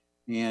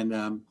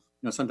 And,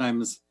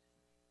 sometimes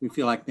we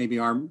feel like maybe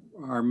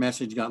our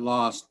message got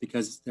lost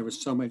because there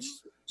was so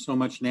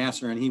much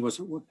Nassar, and he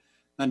was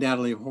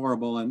undoubtedly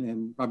horrible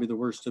and probably the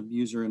worst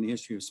abuser in the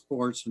history of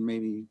sports. And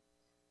maybe,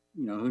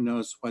 who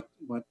knows what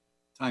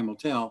time will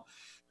tell.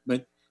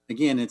 But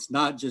again, it's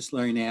not just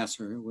Larry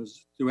Nassar. It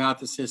was throughout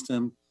the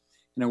system.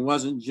 And it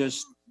wasn't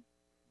just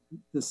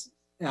this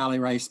Allie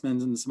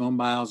Reismans and Simone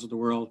Biles of the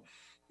world.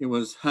 It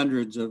was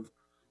hundreds of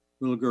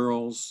little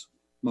girls,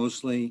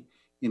 mostly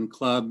in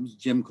clubs,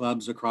 gym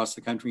clubs across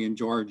the country, in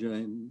Georgia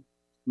and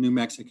New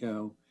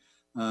Mexico.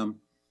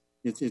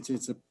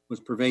 It was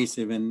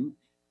pervasive, and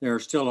there are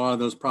still a lot of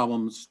those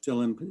problems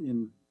still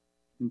in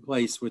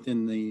place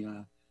within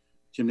the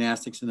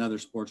gymnastics and other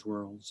sports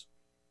worlds.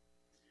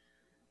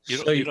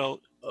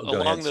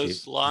 Along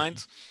those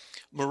lines,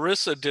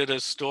 Marissa did a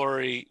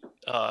story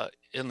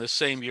in the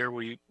same year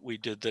we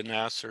did the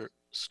Nassar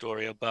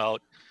story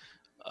about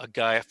a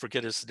guy, I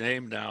forget his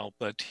name now,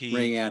 but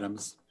Ray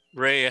Adams.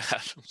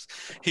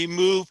 He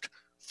moved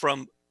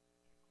from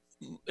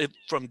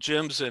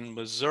gyms in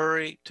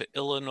Missouri to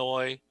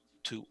Illinois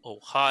to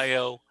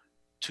Ohio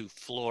to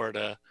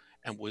Florida,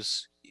 and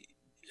was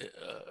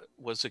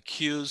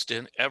accused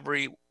in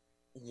every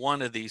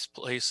one of these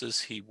places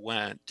he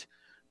went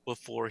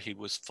before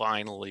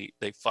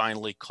they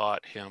finally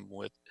caught him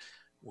with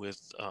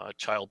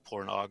child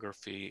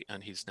pornography,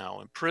 and he's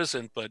now in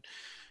prison. But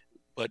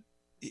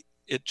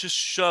it just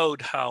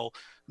showed how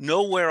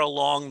nowhere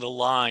along the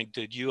line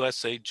did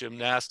USA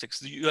Gymnastics.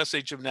 The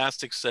USA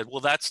Gymnastics said,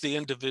 "Well, that's the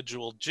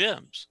individual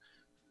gyms.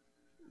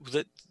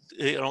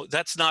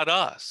 That's not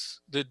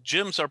us. The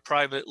gyms are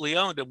privately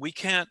owned, and we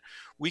can't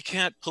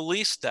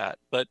police that."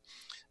 But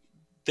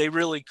they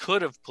really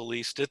could have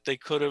policed it. They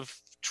could have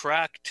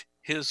tracked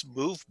his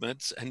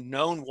movements and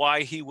known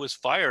why he was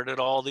fired at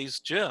all these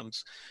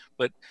gyms.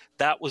 But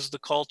that was the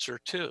culture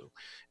too.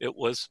 It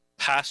was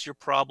pass your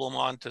problem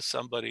on to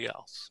somebody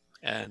else.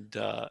 And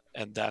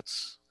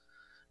that's,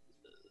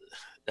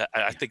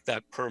 I think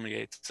that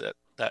permeates it.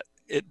 That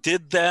it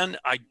did then.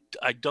 I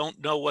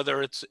don't know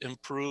whether it's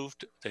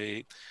improved.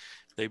 They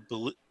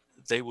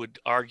would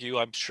argue,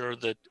 I'm sure,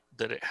 that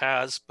it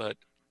has, but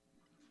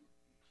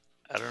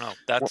I don't know.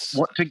 That's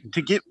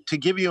to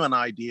give you an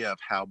idea of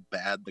how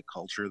bad the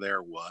culture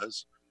there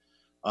was.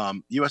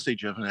 USA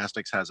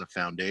Gymnastics has a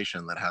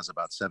foundation that has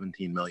about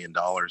 $17 million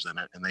in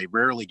it, and they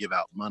rarely give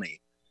out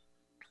money.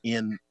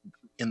 In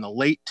the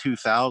late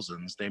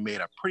 2000s, they made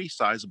a pretty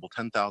sizable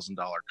 $10,000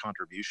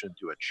 contribution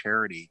to a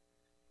charity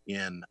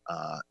in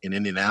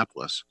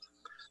Indianapolis.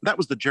 That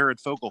was the Jared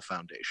Fogle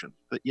Foundation.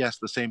 But yes,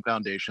 the same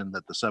foundation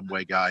that the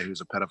Subway guy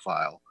who's a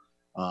pedophile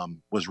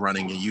was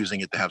running and using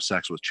it to have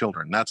sex with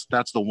children.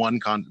 That's the one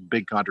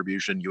big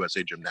contribution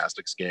USA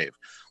Gymnastics gave.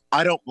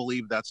 I don't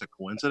believe that's a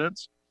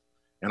coincidence.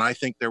 And I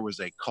think there was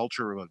a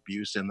culture of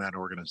abuse in that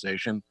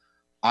organization.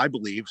 I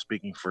believe,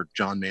 speaking for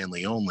John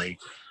Manley only,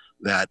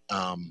 that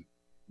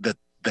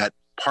that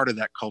part of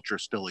that culture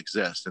still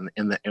exists.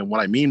 And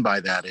what I mean by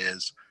that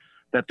is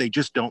that they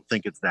just don't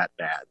think it's that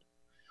bad.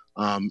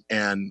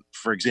 And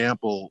for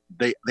example,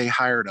 they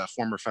hired a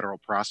former federal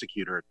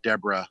prosecutor,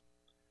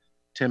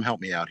 Tim,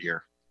 help me out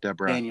here.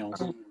 Deborah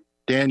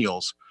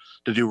Daniels,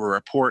 to do a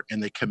report,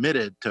 and they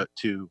committed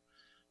to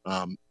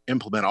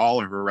implement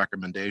all of her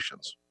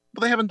recommendations, but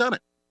they haven't done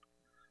it.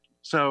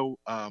 So,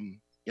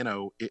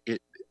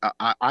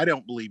 I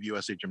don't believe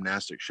USA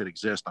Gymnastics should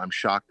exist. I'm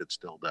shocked it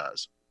still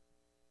does.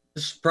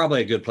 This is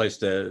probably a good place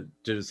to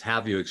just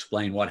have you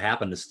explain what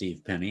happened to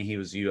Steve Penny. He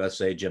was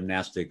USA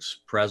Gymnastics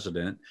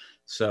president,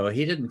 so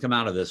he didn't come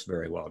out of this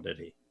very well, did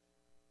he?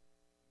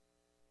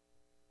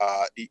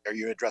 Are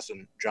you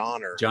addressing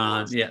John or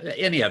John? Yeah,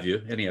 any of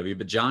you,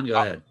 but John, go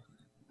ahead.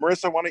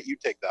 Marissa, why don't you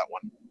take that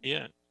one?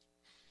 Yeah.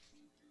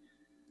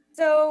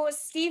 So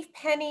Steve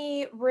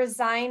Penny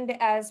resigned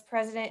as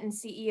president and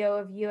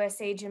CEO of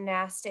USA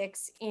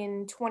Gymnastics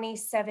in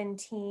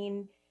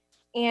 2017,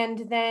 and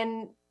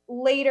then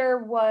later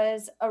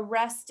was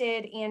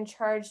arrested and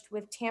charged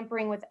with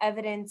tampering with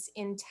evidence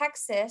in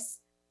Texas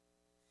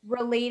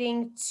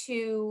relating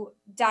to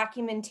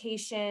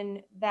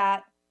documentation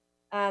that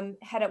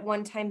had at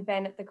one time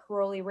been at the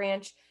Caroli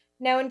Ranch.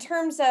 Now, in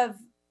terms of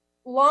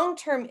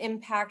long-term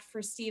impact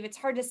for Steve, it's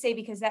hard to say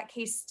because that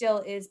case still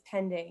is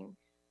pending.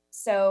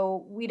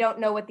 So we don't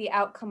know what the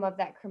outcome of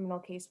that criminal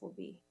case will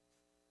be.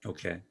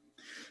 Okay.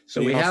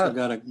 So we also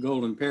got a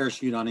golden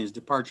parachute on his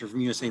departure from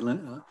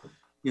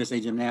USA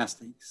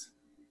Gymnastics.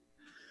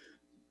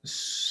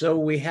 So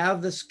we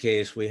have this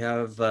case. We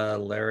have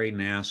Larry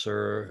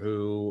Nassar,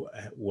 who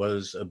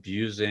was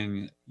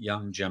abusing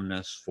young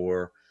gymnasts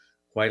for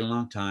quite a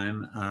long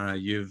time.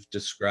 You've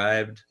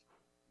described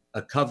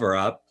a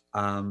cover-up.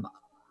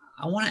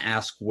 I want to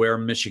ask where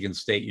Michigan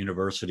State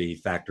University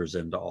factors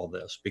into all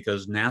this,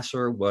 because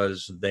Nassar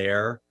was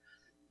there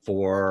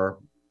for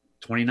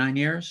 29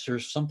 years or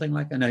something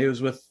like that. No, he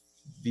was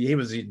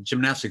the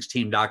gymnastics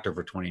team doctor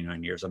for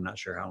 29 years. I'm not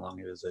sure how long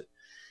he was at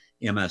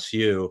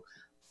MSU.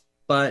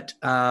 But,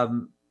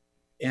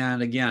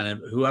 and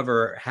again,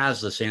 whoever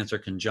has this answer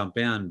can jump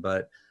in,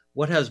 but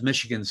what has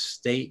Michigan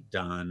State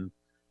done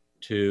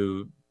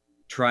to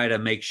try to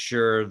make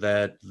sure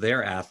that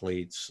their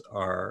athletes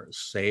are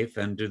safe?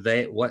 And do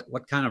they,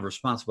 what kind of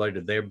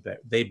responsibility did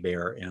they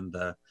bear in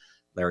the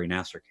Larry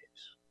Nassar case?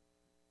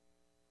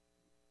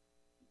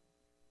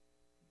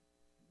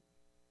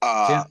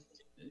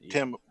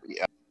 Tim,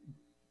 yeah.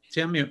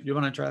 Tim, you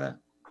want to try that?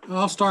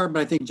 I'll start,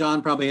 but I think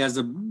John probably has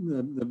the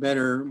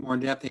better, more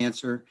in-depth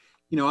answer.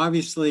 You know,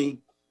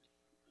 obviously,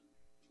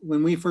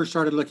 when we first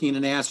started looking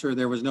into Nassar,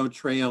 there was no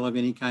trail of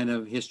any kind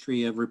of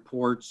history of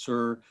reports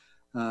or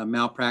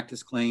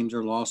malpractice claims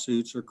or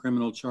lawsuits or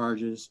criminal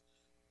charges.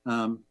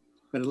 But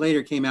it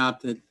later came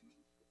out that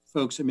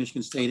folks at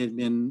Michigan State had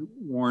been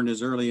warned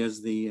as early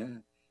as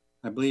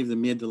I believe the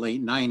mid to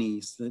late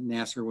 90s that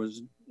Nassar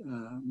was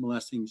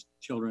molesting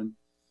children.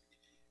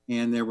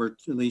 And there were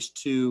at least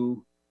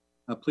two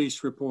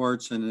police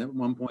reports, and at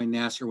one point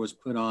Nassar was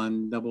put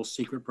on double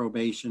secret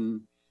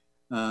probation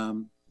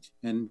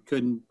and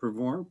couldn't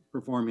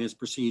perform his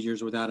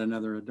procedures without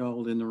another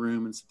adult in the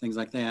room and things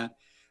like that.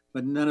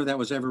 But none of that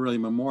was ever really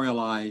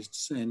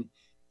memorialized, and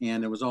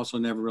it was also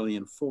never really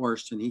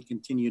enforced. And he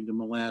continued to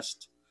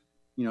molest,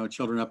 you know,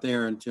 children up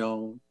there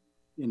until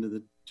into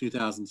the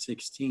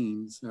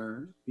 2016s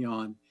or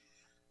beyond.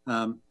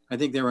 I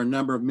think there were a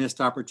number of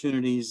missed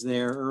opportunities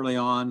there early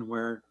on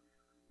where,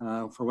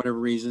 for whatever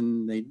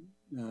reason,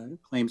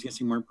 claims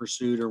against him weren't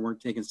pursued or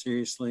weren't taken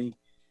seriously.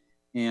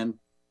 And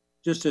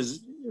just as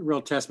a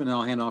real testament,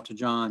 I'll hand off to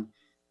John.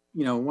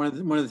 You know, one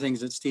of the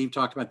things that Steve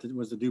talked about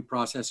was the due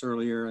process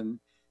earlier, and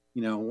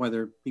you know,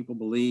 whether people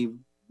believe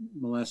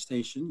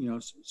molestation, you know,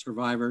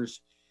 survivors.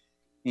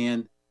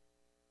 And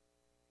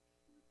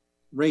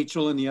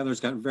Rachel and the others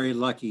got very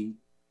lucky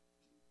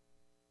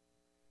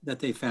that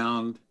they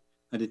found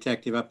a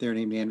detective up there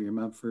named Andrea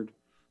Mumford,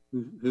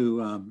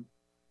 who I'm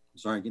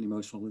sorry, getting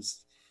emotional.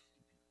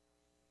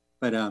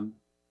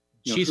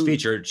 She's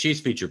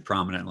featured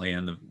prominently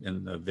in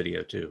the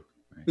video too.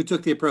 Right? Who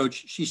took the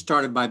approach? She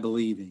started by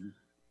believing,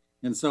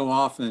 and so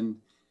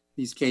often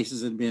these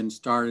cases have been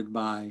started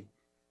by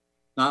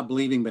not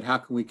believing, but how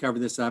can we cover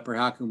this up, or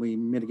how can we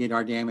mitigate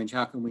our damage?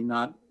 How can we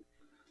not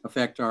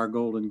affect our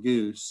golden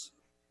goose?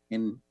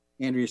 And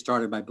Andrea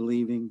started by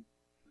believing,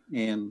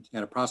 and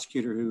had a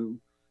prosecutor who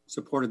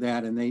supported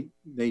that, and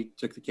they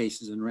took the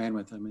cases and ran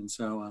with them. And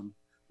so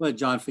let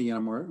John fill you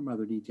on more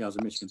other details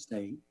of Michigan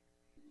State.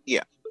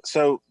 Yeah.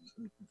 So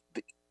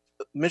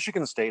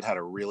Michigan State had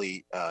a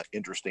really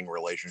interesting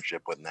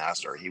relationship with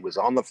Nassar. He was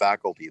on the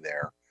faculty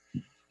there.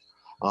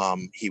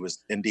 He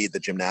was indeed the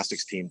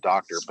gymnastics team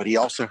doctor, but he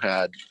also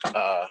had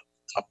a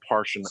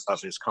portion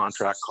of his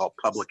contract called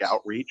public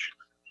outreach,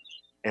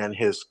 and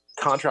his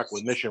contract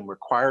with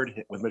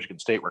Michigan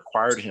State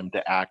required him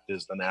to act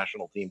as the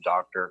national team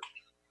doctor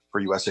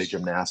for USA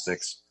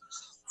Gymnastics,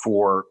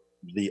 for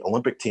the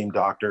Olympic team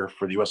doctor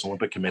for the U.S.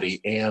 Olympic Committee,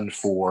 and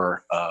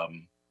for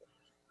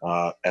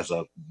as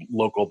a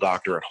local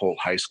doctor at Holt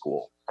High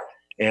School.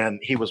 And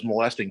he was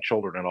molesting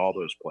children in all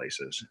those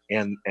places.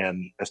 And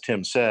as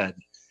Tim said,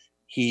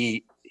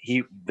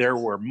 there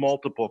were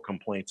multiple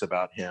complaints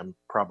about him,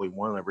 probably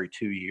one every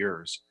 2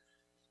 years,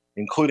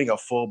 including a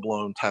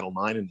full-blown Title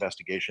IX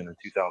investigation in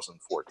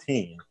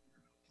 2014.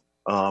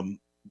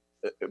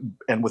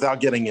 And without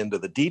getting into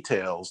the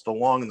details, the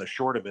long and the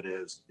short of it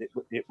is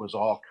it was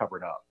all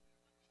covered up.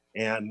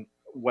 And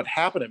what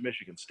happened at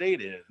Michigan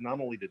State is not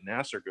only did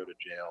Nassar go to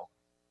jail,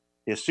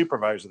 his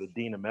supervisor, the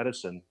dean of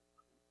medicine,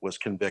 was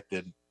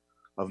convicted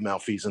of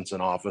malfeasance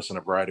in office and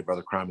a variety of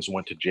other crimes,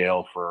 went to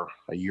jail for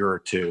a year or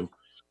two.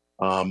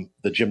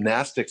 The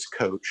gymnastics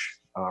coach,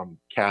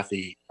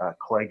 Kathy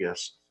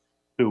Klegus,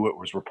 who it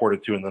was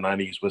reported to in the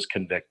 90s, was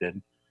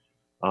convicted.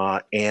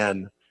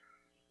 And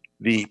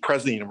the president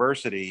of the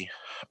university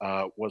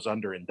was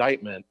under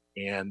indictment,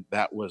 and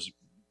that was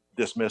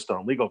dismissed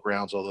on legal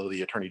grounds, although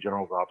the attorney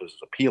general's office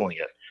is appealing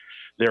it.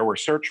 There were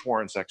search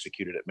warrants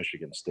executed at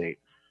Michigan State.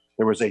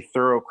 There was a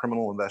thorough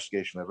criminal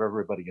investigation of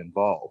everybody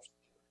involved.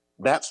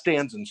 That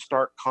stands in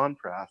stark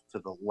contrast to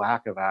the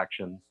lack of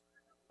action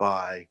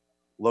by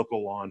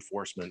local law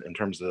enforcement in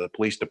terms of the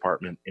police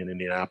department in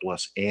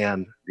Indianapolis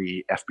and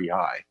the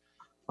FBI.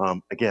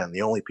 Again,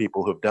 the only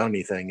people who have done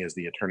anything is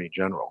the attorney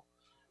general.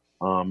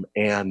 The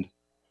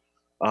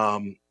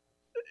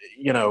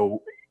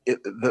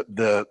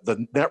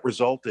net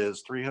result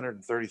is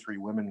 333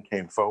 women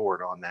came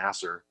forward on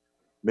Nassar.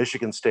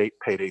 Michigan State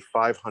paid a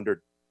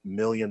 $500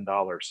 million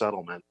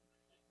settlement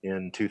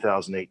in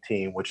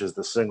 2018, which is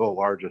the single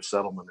largest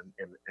settlement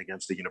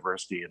against the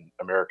university in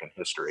American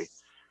history.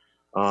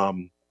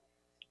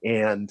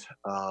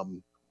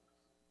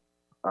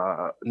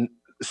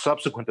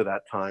 Subsequent to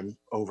that time,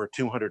 over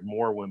 200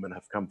 more women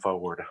have come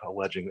forward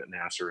alleging that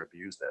Nassar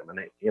abused them.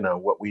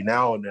 And what we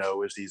now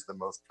know is he's the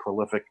most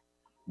prolific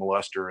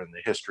molester in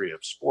the history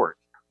of sport.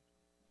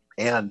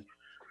 And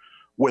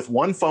with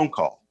one phone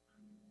call,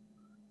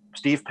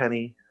 Steve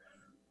Penny,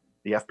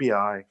 the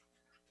FBI,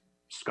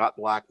 Scott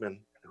Blackman,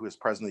 who is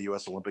president of the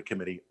U.S. Olympic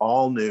Committee,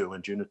 all knew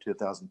in June of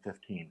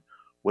 2015,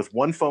 with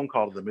one phone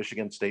call to the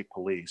Michigan State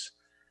Police,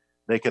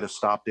 they could have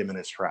stopped him in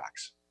his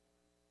tracks.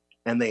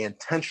 And they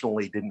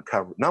intentionally didn't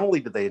cover. Not only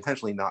did they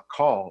intentionally not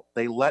call,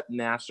 they let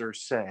Nassar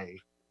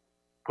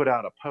put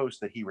out a post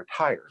that he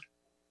retired.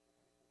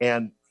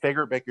 And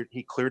Fager Baker,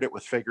 he cleared it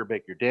with Fager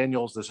Baker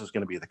Daniels. This is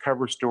going to be the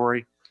cover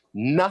story.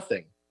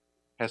 Nothing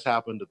has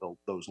happened to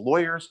those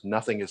lawyers.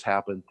 Nothing has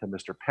happened to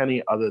Mr.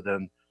 Penny other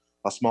than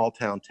a small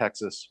town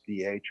Texas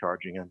VA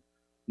charging him.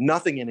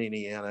 Nothing in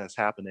Indiana has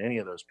happened to any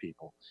of those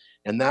people.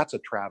 And that's a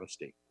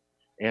travesty.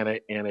 And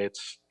it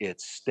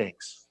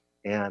stinks.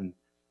 And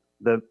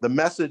the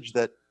message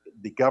that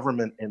the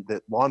government and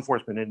that law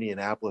enforcement in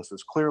Indianapolis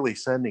is clearly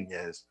sending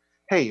is,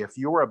 hey, if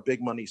you're a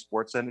big money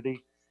sports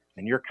entity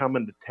and you're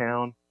coming to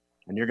town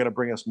and you're going to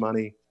bring us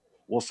money,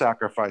 we'll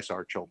sacrifice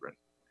our children.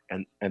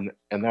 And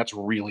that's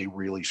really,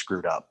 really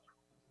screwed up.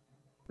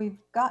 We've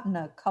gotten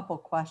a couple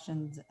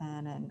questions,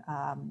 and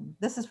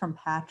this is from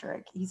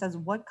Patrick. He says,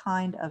 what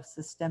kind of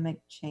systemic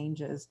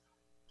changes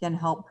can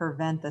help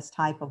prevent this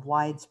type of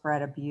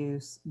widespread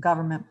abuse,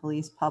 government,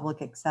 police,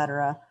 public,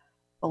 etc.,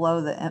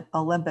 below the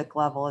Olympic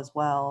level as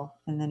well?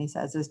 And then he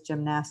says, is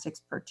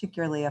gymnastics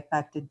particularly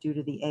affected due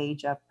to the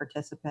age of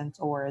participants,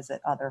 or is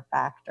it other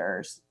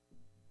factors?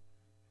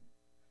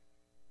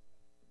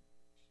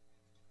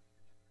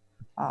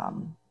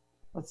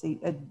 Let's see,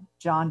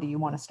 John, do you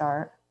want to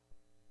start?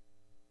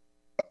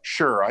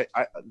 Sure.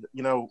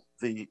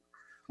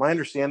 My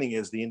understanding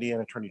is the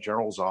Indiana Attorney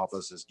General's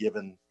office has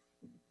given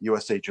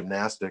USA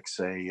Gymnastics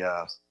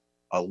a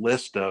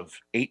list of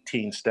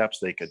 18 steps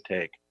they could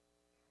take,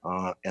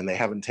 and they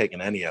haven't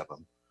taken any of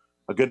them.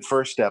 A good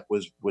first step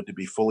would to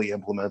be fully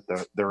implement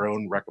their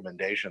own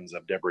recommendations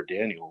of Deborah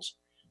Daniels,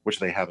 which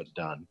they haven't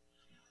done.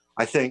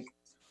 I think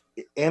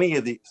any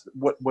of these,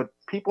 what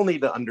people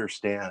need to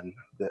understand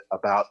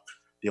about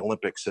the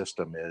Olympic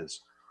system is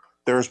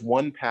there's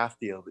one path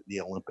to the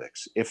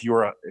Olympics. If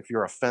you're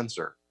a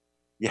fencer,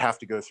 you have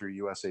to go through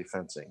USA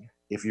Fencing.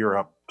 If you're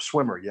a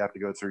swimmer, you have to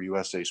go through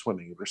USA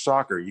Swimming. If you're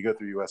soccer, you go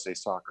through USA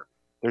Soccer.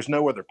 There's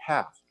no other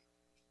path.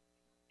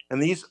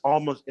 And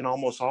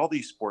almost all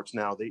these sports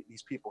now,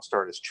 these people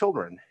start as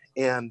children.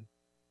 And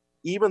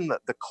even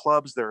the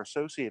clubs they're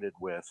associated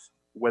with,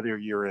 whether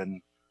you're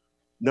in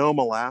Nome,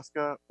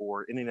 Alaska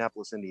or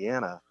Indianapolis,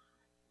 Indiana,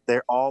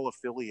 they're all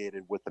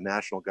affiliated with the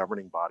national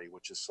governing body,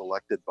 which is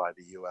selected by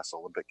the U.S.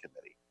 Olympic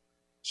Committee.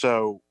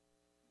 So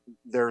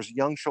there's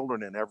young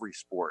children in every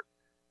sport.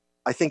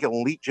 I think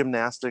elite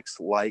gymnastics,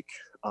 like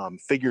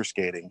figure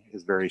skating,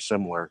 is very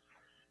similar.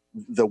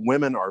 The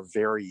women are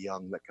very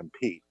young that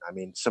compete. I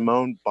mean,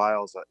 Simone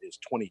Biles is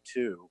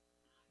 22,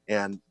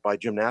 and by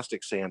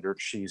gymnastics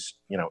standards, she's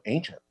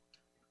ancient.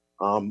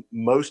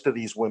 Most of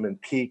these women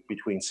peak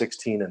between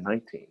 16 and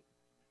 19.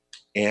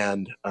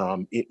 And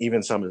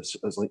even some as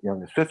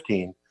young as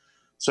 15.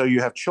 So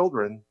you have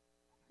children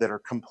that are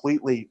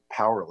completely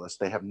powerless.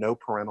 They have no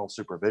parental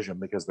supervision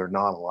because they're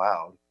not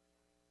allowed.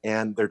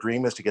 And their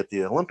dream is to get to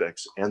the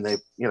Olympics. And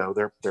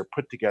they're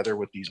put together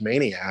with these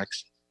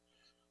maniacs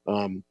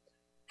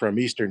from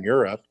Eastern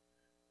Europe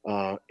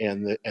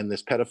and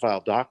this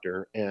pedophile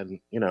doctor, and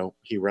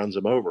he runs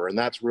them over. And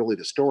that's really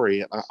the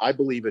story. I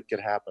believe it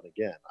could happen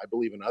again. I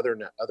believe in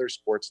other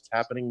sports it's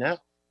happening now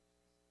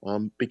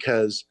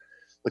because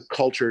the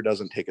culture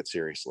doesn't take it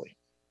seriously.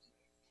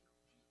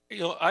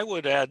 I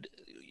would add,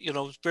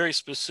 very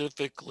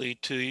specifically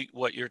to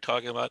what you're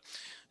talking about,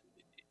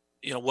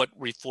 what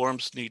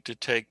reforms need to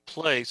take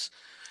place.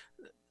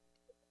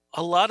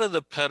 a lot of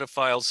the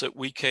pedophiles that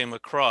we came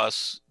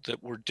across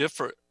that were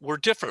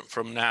different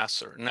from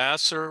Nasser.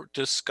 Nasser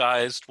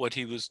disguised what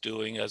he was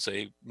doing as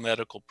a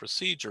medical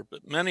procedure,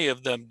 but many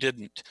of them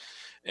didn't.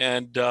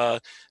 And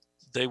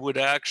they would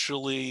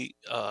actually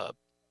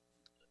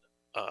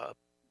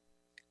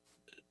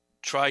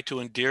try to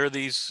endear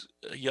these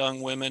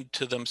young women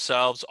to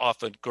themselves,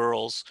 often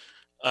girls,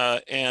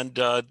 and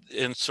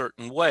in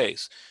certain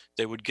ways.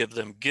 They would give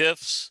them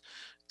gifts.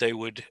 They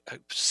would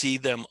see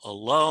them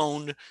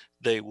alone.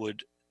 They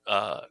would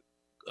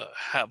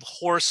have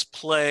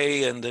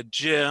horseplay in the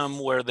gym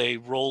where they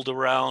rolled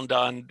around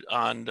on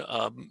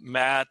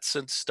mats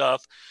and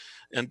stuff,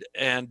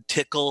 and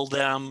tickle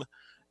them.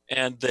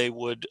 And they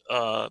would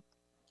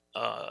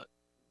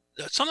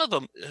some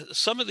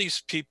of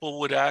these people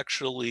would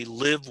actually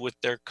live with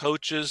their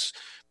coaches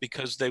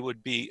because they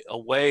would be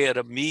away at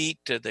a meet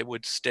and they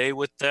would stay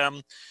with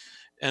them,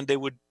 and they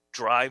would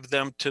drive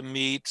them to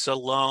meets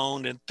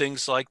alone and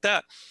things like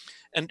that.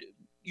 And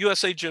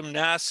USA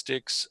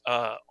Gymnastics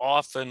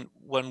often,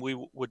 when we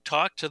would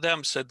talk to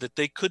them, said that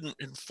they couldn't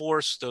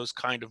enforce those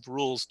kind of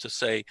rules to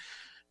say,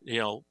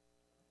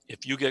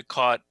 if you get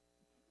caught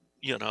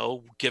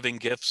giving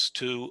gifts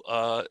to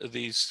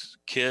these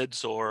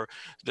kids or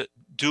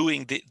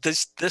doing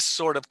this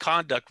sort of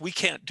conduct, we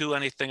can't do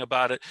anything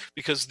about it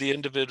because the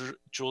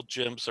individual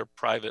gyms are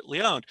privately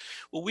owned.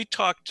 Well, we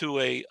talked to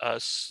a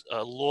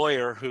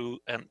lawyer who,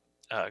 and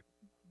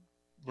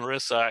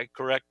Marissa,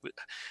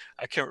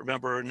 I can't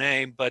remember her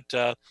name, but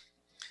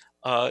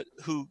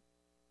who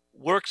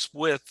works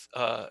with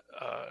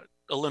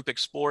Olympic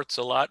sports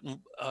a lot. And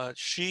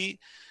she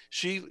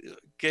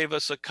gave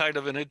us a kind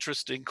of an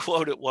interesting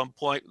quote at one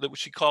point that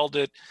she called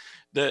it,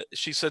 that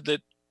she said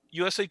that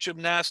USA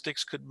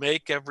Gymnastics could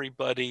make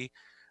everybody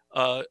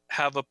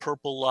have a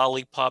purple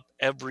lollipop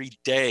every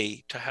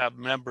day to have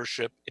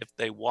membership if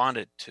they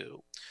wanted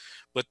to,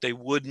 but they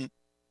wouldn't,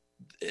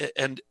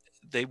 and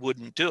they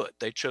wouldn't do it.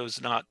 They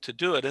chose not to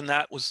do it. And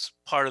that was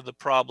part of the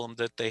problem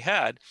that they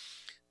had,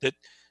 that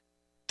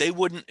they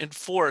wouldn't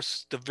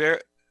enforce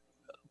the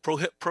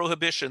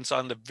prohibitions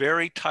on the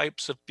very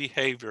types of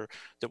behavior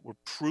that were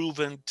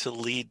proven to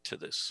lead to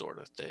this sort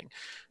of thing.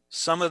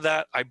 Some of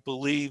that, I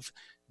believe,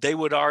 they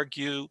would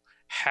argue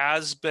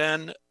has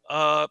been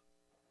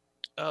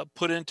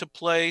put into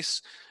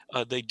place.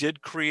 They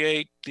did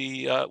create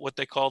the what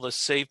they call the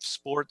Safe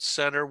Sports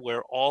Center,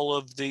 where all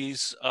of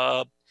these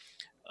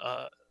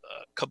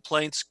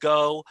complaints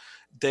go.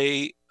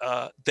 They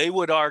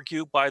would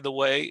argue, by the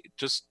way,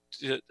 just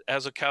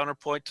as a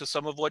counterpoint to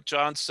some of what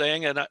John's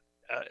saying, and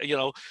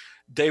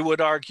they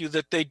would argue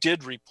that they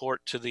did report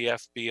to the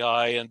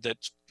FBI, and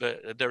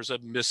that there's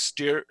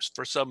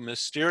for some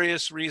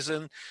mysterious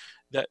reason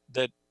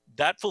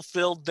that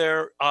fulfilled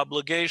their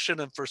obligation,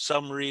 and for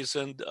some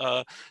reason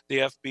the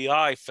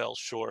FBI fell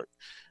short.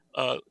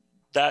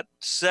 That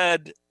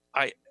said,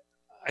 I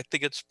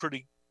think it's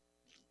pretty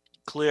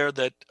clear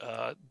that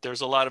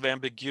there's a lot of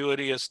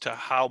ambiguity as to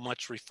how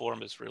much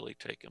reform has really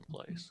taken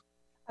place.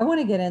 I want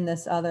to get in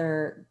this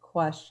other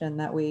question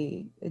that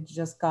we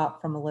just got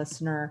from a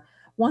listener.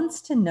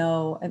 Wants to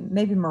know, and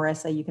maybe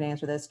Marissa, you can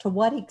answer this, to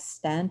what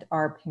extent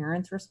are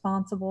parents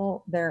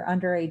responsible? Their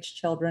underage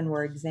children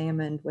were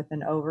examined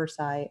without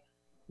oversight,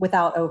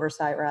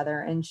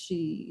 and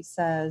she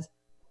says,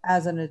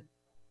 as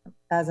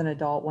an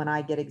adult, when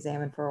I get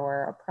examined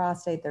for a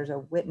prostate, there's a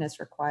witness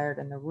required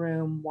in the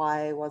room.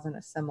 Why wasn't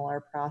a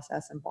similar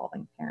process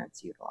involving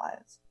parents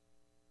utilized?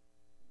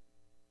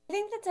 I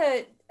think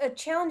that's a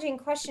challenging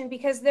question,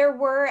 because there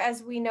were,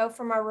 as we know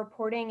from our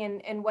reporting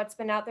and what's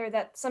been out there,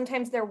 that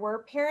sometimes there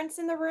were parents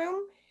in the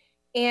room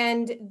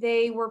and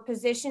they were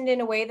positioned in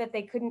a way that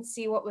they couldn't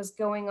see what was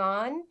going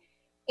on.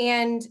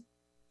 And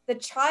the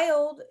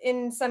child,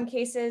 in some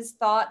cases,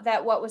 thought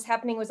that what was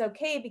happening was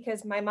okay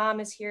because my mom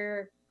is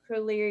here,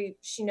 clearly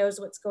she knows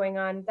what's going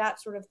on,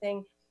 that sort of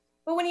thing.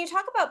 But when you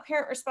talk about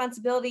parent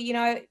responsibility,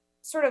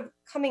 sort of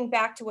coming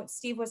back to what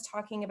Steve was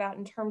talking about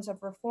in terms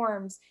of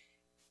reforms,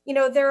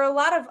 there are a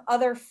lot of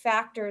other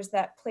factors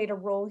that played a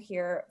role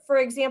here. For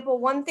example,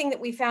 one thing that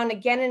we found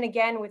again and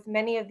again with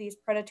many of these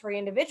predatory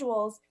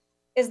individuals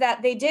is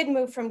that they did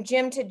move from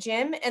gym to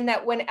gym, and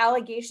that when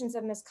allegations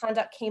of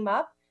misconduct came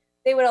up,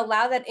 they would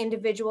allow that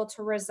individual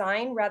to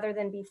resign rather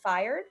than be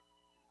fired.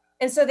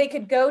 And so they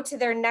could go to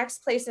their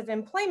next place of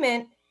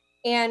employment,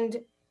 and,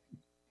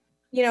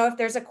 if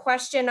there's a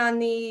question on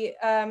the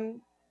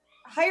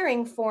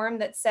hiring form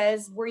that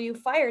says, were you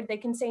fired? They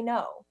can say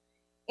no.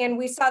 And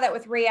we saw that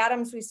with Ray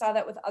Adams. We saw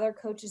that with other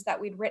coaches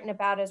that we'd written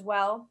about as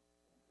well.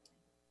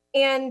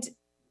 And,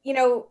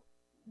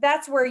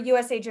 that's where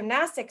USA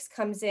Gymnastics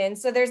comes in.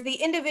 So there's the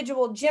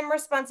individual gym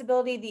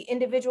responsibility, the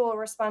individual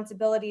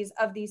responsibilities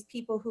of these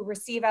people who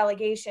receive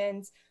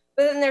allegations.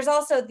 But then there's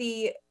also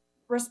the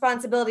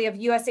responsibility of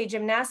USA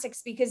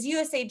Gymnastics, because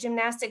USA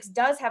Gymnastics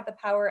does have the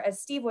power,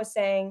 as Steve was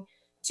saying,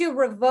 to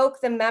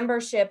revoke the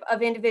membership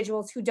of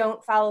individuals who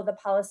don't follow the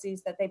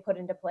policies that they put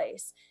into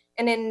place.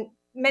 And in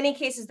many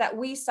cases that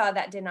we saw,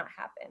 that did not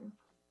happen.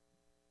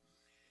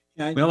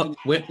 Go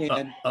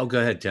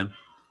ahead, Tim.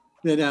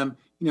 That,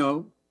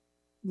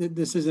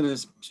 this isn't a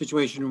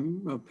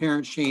situation of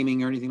parent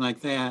shaming or anything like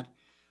that.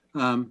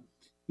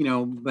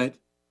 But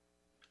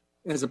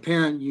as a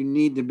parent, you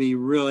need to be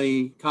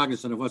really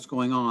cognizant of what's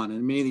going on.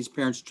 And many of these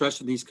parents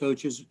trusted these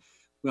coaches.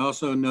 We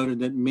also noted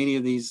that many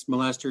of these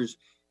molesters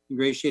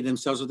ingratiated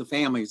themselves with the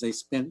families. They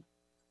spent,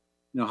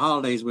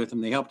 holidays with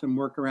them. They helped them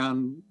work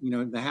around,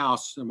 the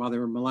house while they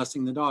were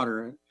molesting the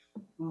daughter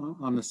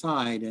on the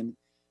side. And,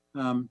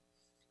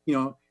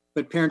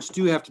 but parents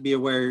do have to be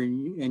aware,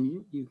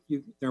 and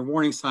there are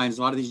warning signs.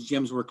 A lot of these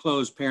gyms were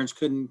closed. Parents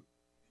couldn't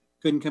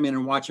come in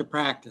and watch a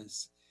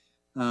practice.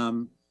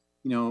 Parents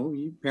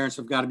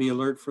have got to be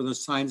alert for the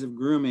signs of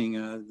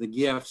grooming, the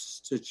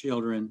gifts to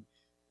children.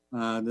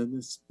 A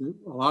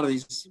lot of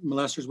these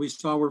molesters we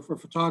saw were for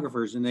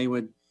photographers, and they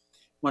would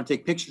want to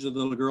take pictures of the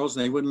little girls.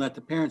 And they wouldn't let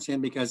the parents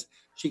in because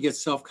she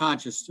gets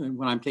self-conscious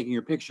when I'm taking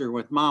her picture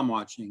with mom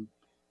watching.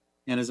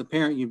 And as a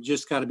parent, you've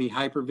just got to be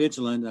hyper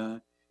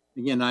vigilant.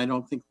 Again,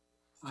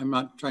 I'm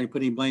not trying to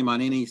put any blame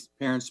on any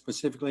parents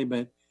specifically,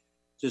 but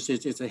just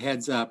it's a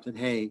heads up that,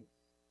 hey,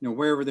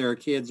 wherever there are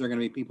kids, there are going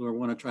to be people who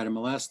want to try to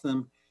molest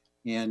them.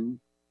 And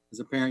as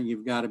a parent,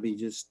 you've got to be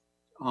just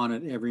on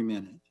it every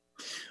minute.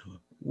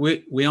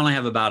 We only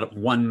have about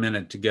 1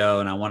 minute to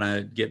go, and I want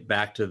to get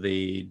back to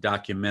the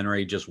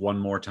documentary just one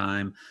more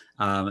time.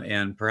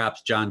 And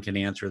perhaps John can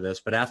answer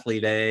this, but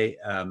Athlete A,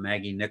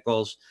 Maggie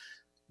Nichols,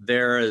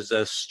 there is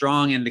a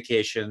strong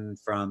indication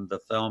from the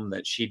film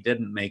that she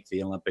didn't make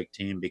the Olympic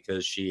team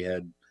because she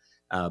had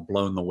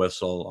blown the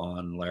whistle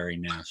on Larry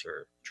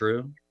Nassar.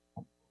 True?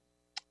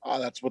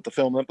 That's what the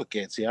film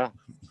implicates, yeah.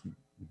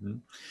 Mm-hmm.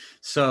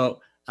 So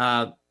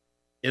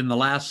in the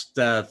last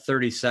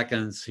 30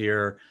 seconds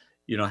here,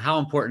 how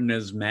important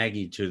is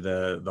Maggie to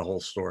the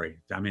whole story?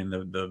 I mean,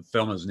 the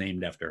film is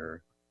named after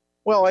her.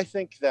 Well, I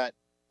think that,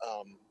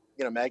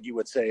 Maggie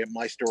would say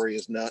my story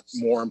is not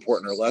more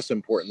important or less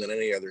important than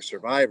any other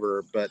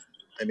survivor. But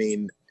I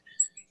mean,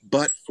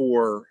 but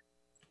for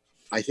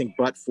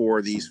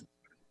these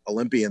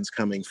Olympians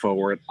coming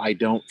forward, I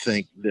don't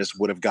think this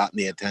would have gotten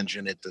the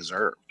attention it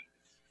deserved.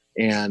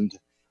 And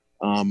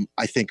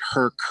I think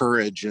her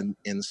courage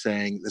in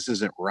saying this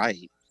isn't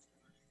right.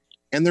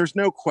 And there's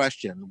no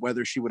question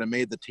whether she would have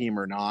made the team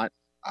or not.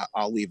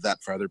 I'll leave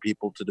that for other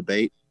people to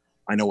debate.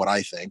 I know what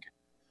I think.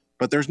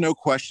 But there's no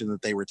question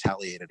that they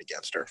retaliated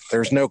against her.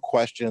 There's no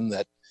question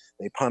that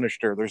they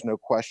punished her. There's no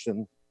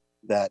question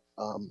that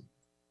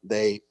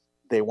they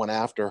went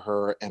after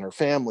her and her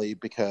family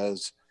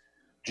because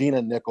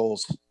Gina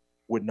Nichols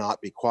would not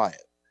be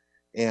quiet.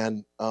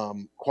 And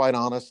quite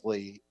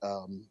honestly,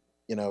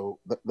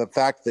 the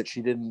fact that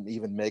she didn't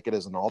even make it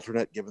as an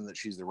alternate, given that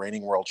she's the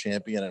reigning world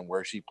champion and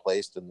where she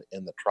placed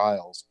in the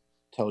trials,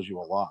 tells you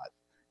a lot.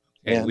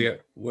 Hey,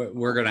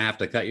 we're going to have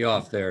to cut you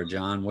off there,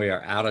 John. We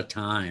are out of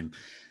time.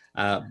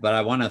 But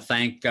I want to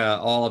thank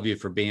all of you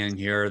for being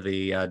here.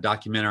 The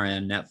documentary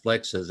on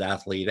Netflix is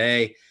Athlete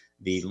A.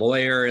 The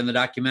lawyer in the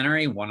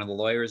documentary, one of the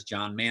lawyers,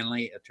 John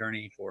Manley,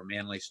 attorney for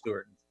Manley,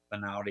 Stewart,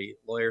 and Finaldi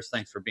Lawyers.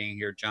 Thanks for being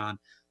here, John.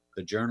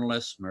 The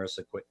journalists,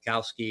 Marissa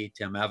Kwiatkowski,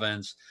 Tim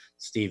Evans,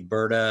 Steve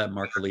Berta,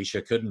 Mark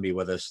Alicia couldn't be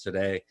with us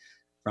today.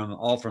 From the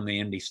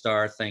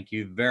IndyStar, thank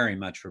you very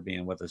much for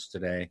being with us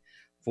today.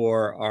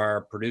 For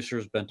our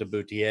producers, Benta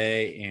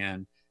Boutier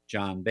and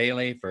John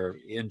Bailey, for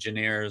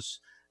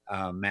engineers,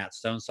 Matt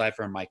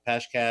Stonecipher and Mike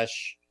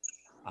Pashkash,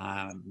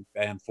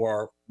 and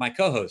for my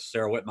co-host,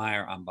 Sarah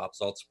Whitmire, I'm Bob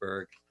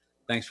Salzberg.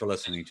 Thanks for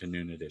listening to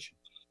Noon Edition.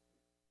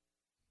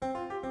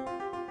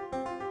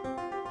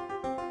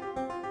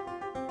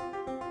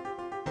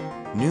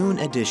 Noon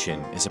Edition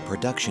is a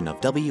production of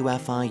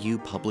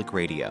WFIU Public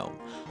Radio.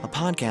 A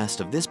podcast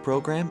of this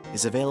program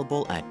is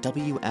available at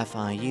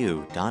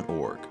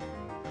WFIU.org.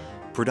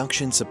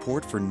 Production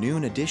support for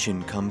Noon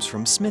Edition comes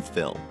from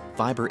Smithville,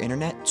 fiber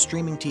internet,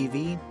 streaming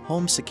TV,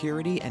 home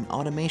security, and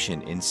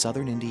automation in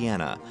southern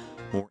Indiana.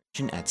 More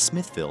information at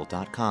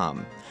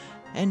smithville.com.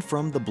 And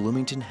from the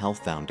Bloomington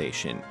Health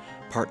Foundation,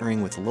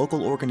 partnering with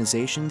local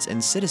organizations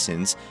and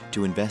citizens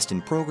to invest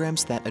in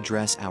programs that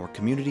address our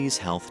community's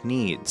health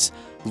needs.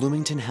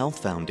 Bloomington Health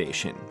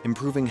Foundation,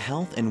 improving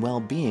health and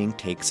well-being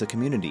takes a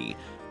community.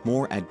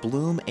 More at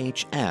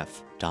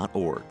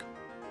bloomhf.org.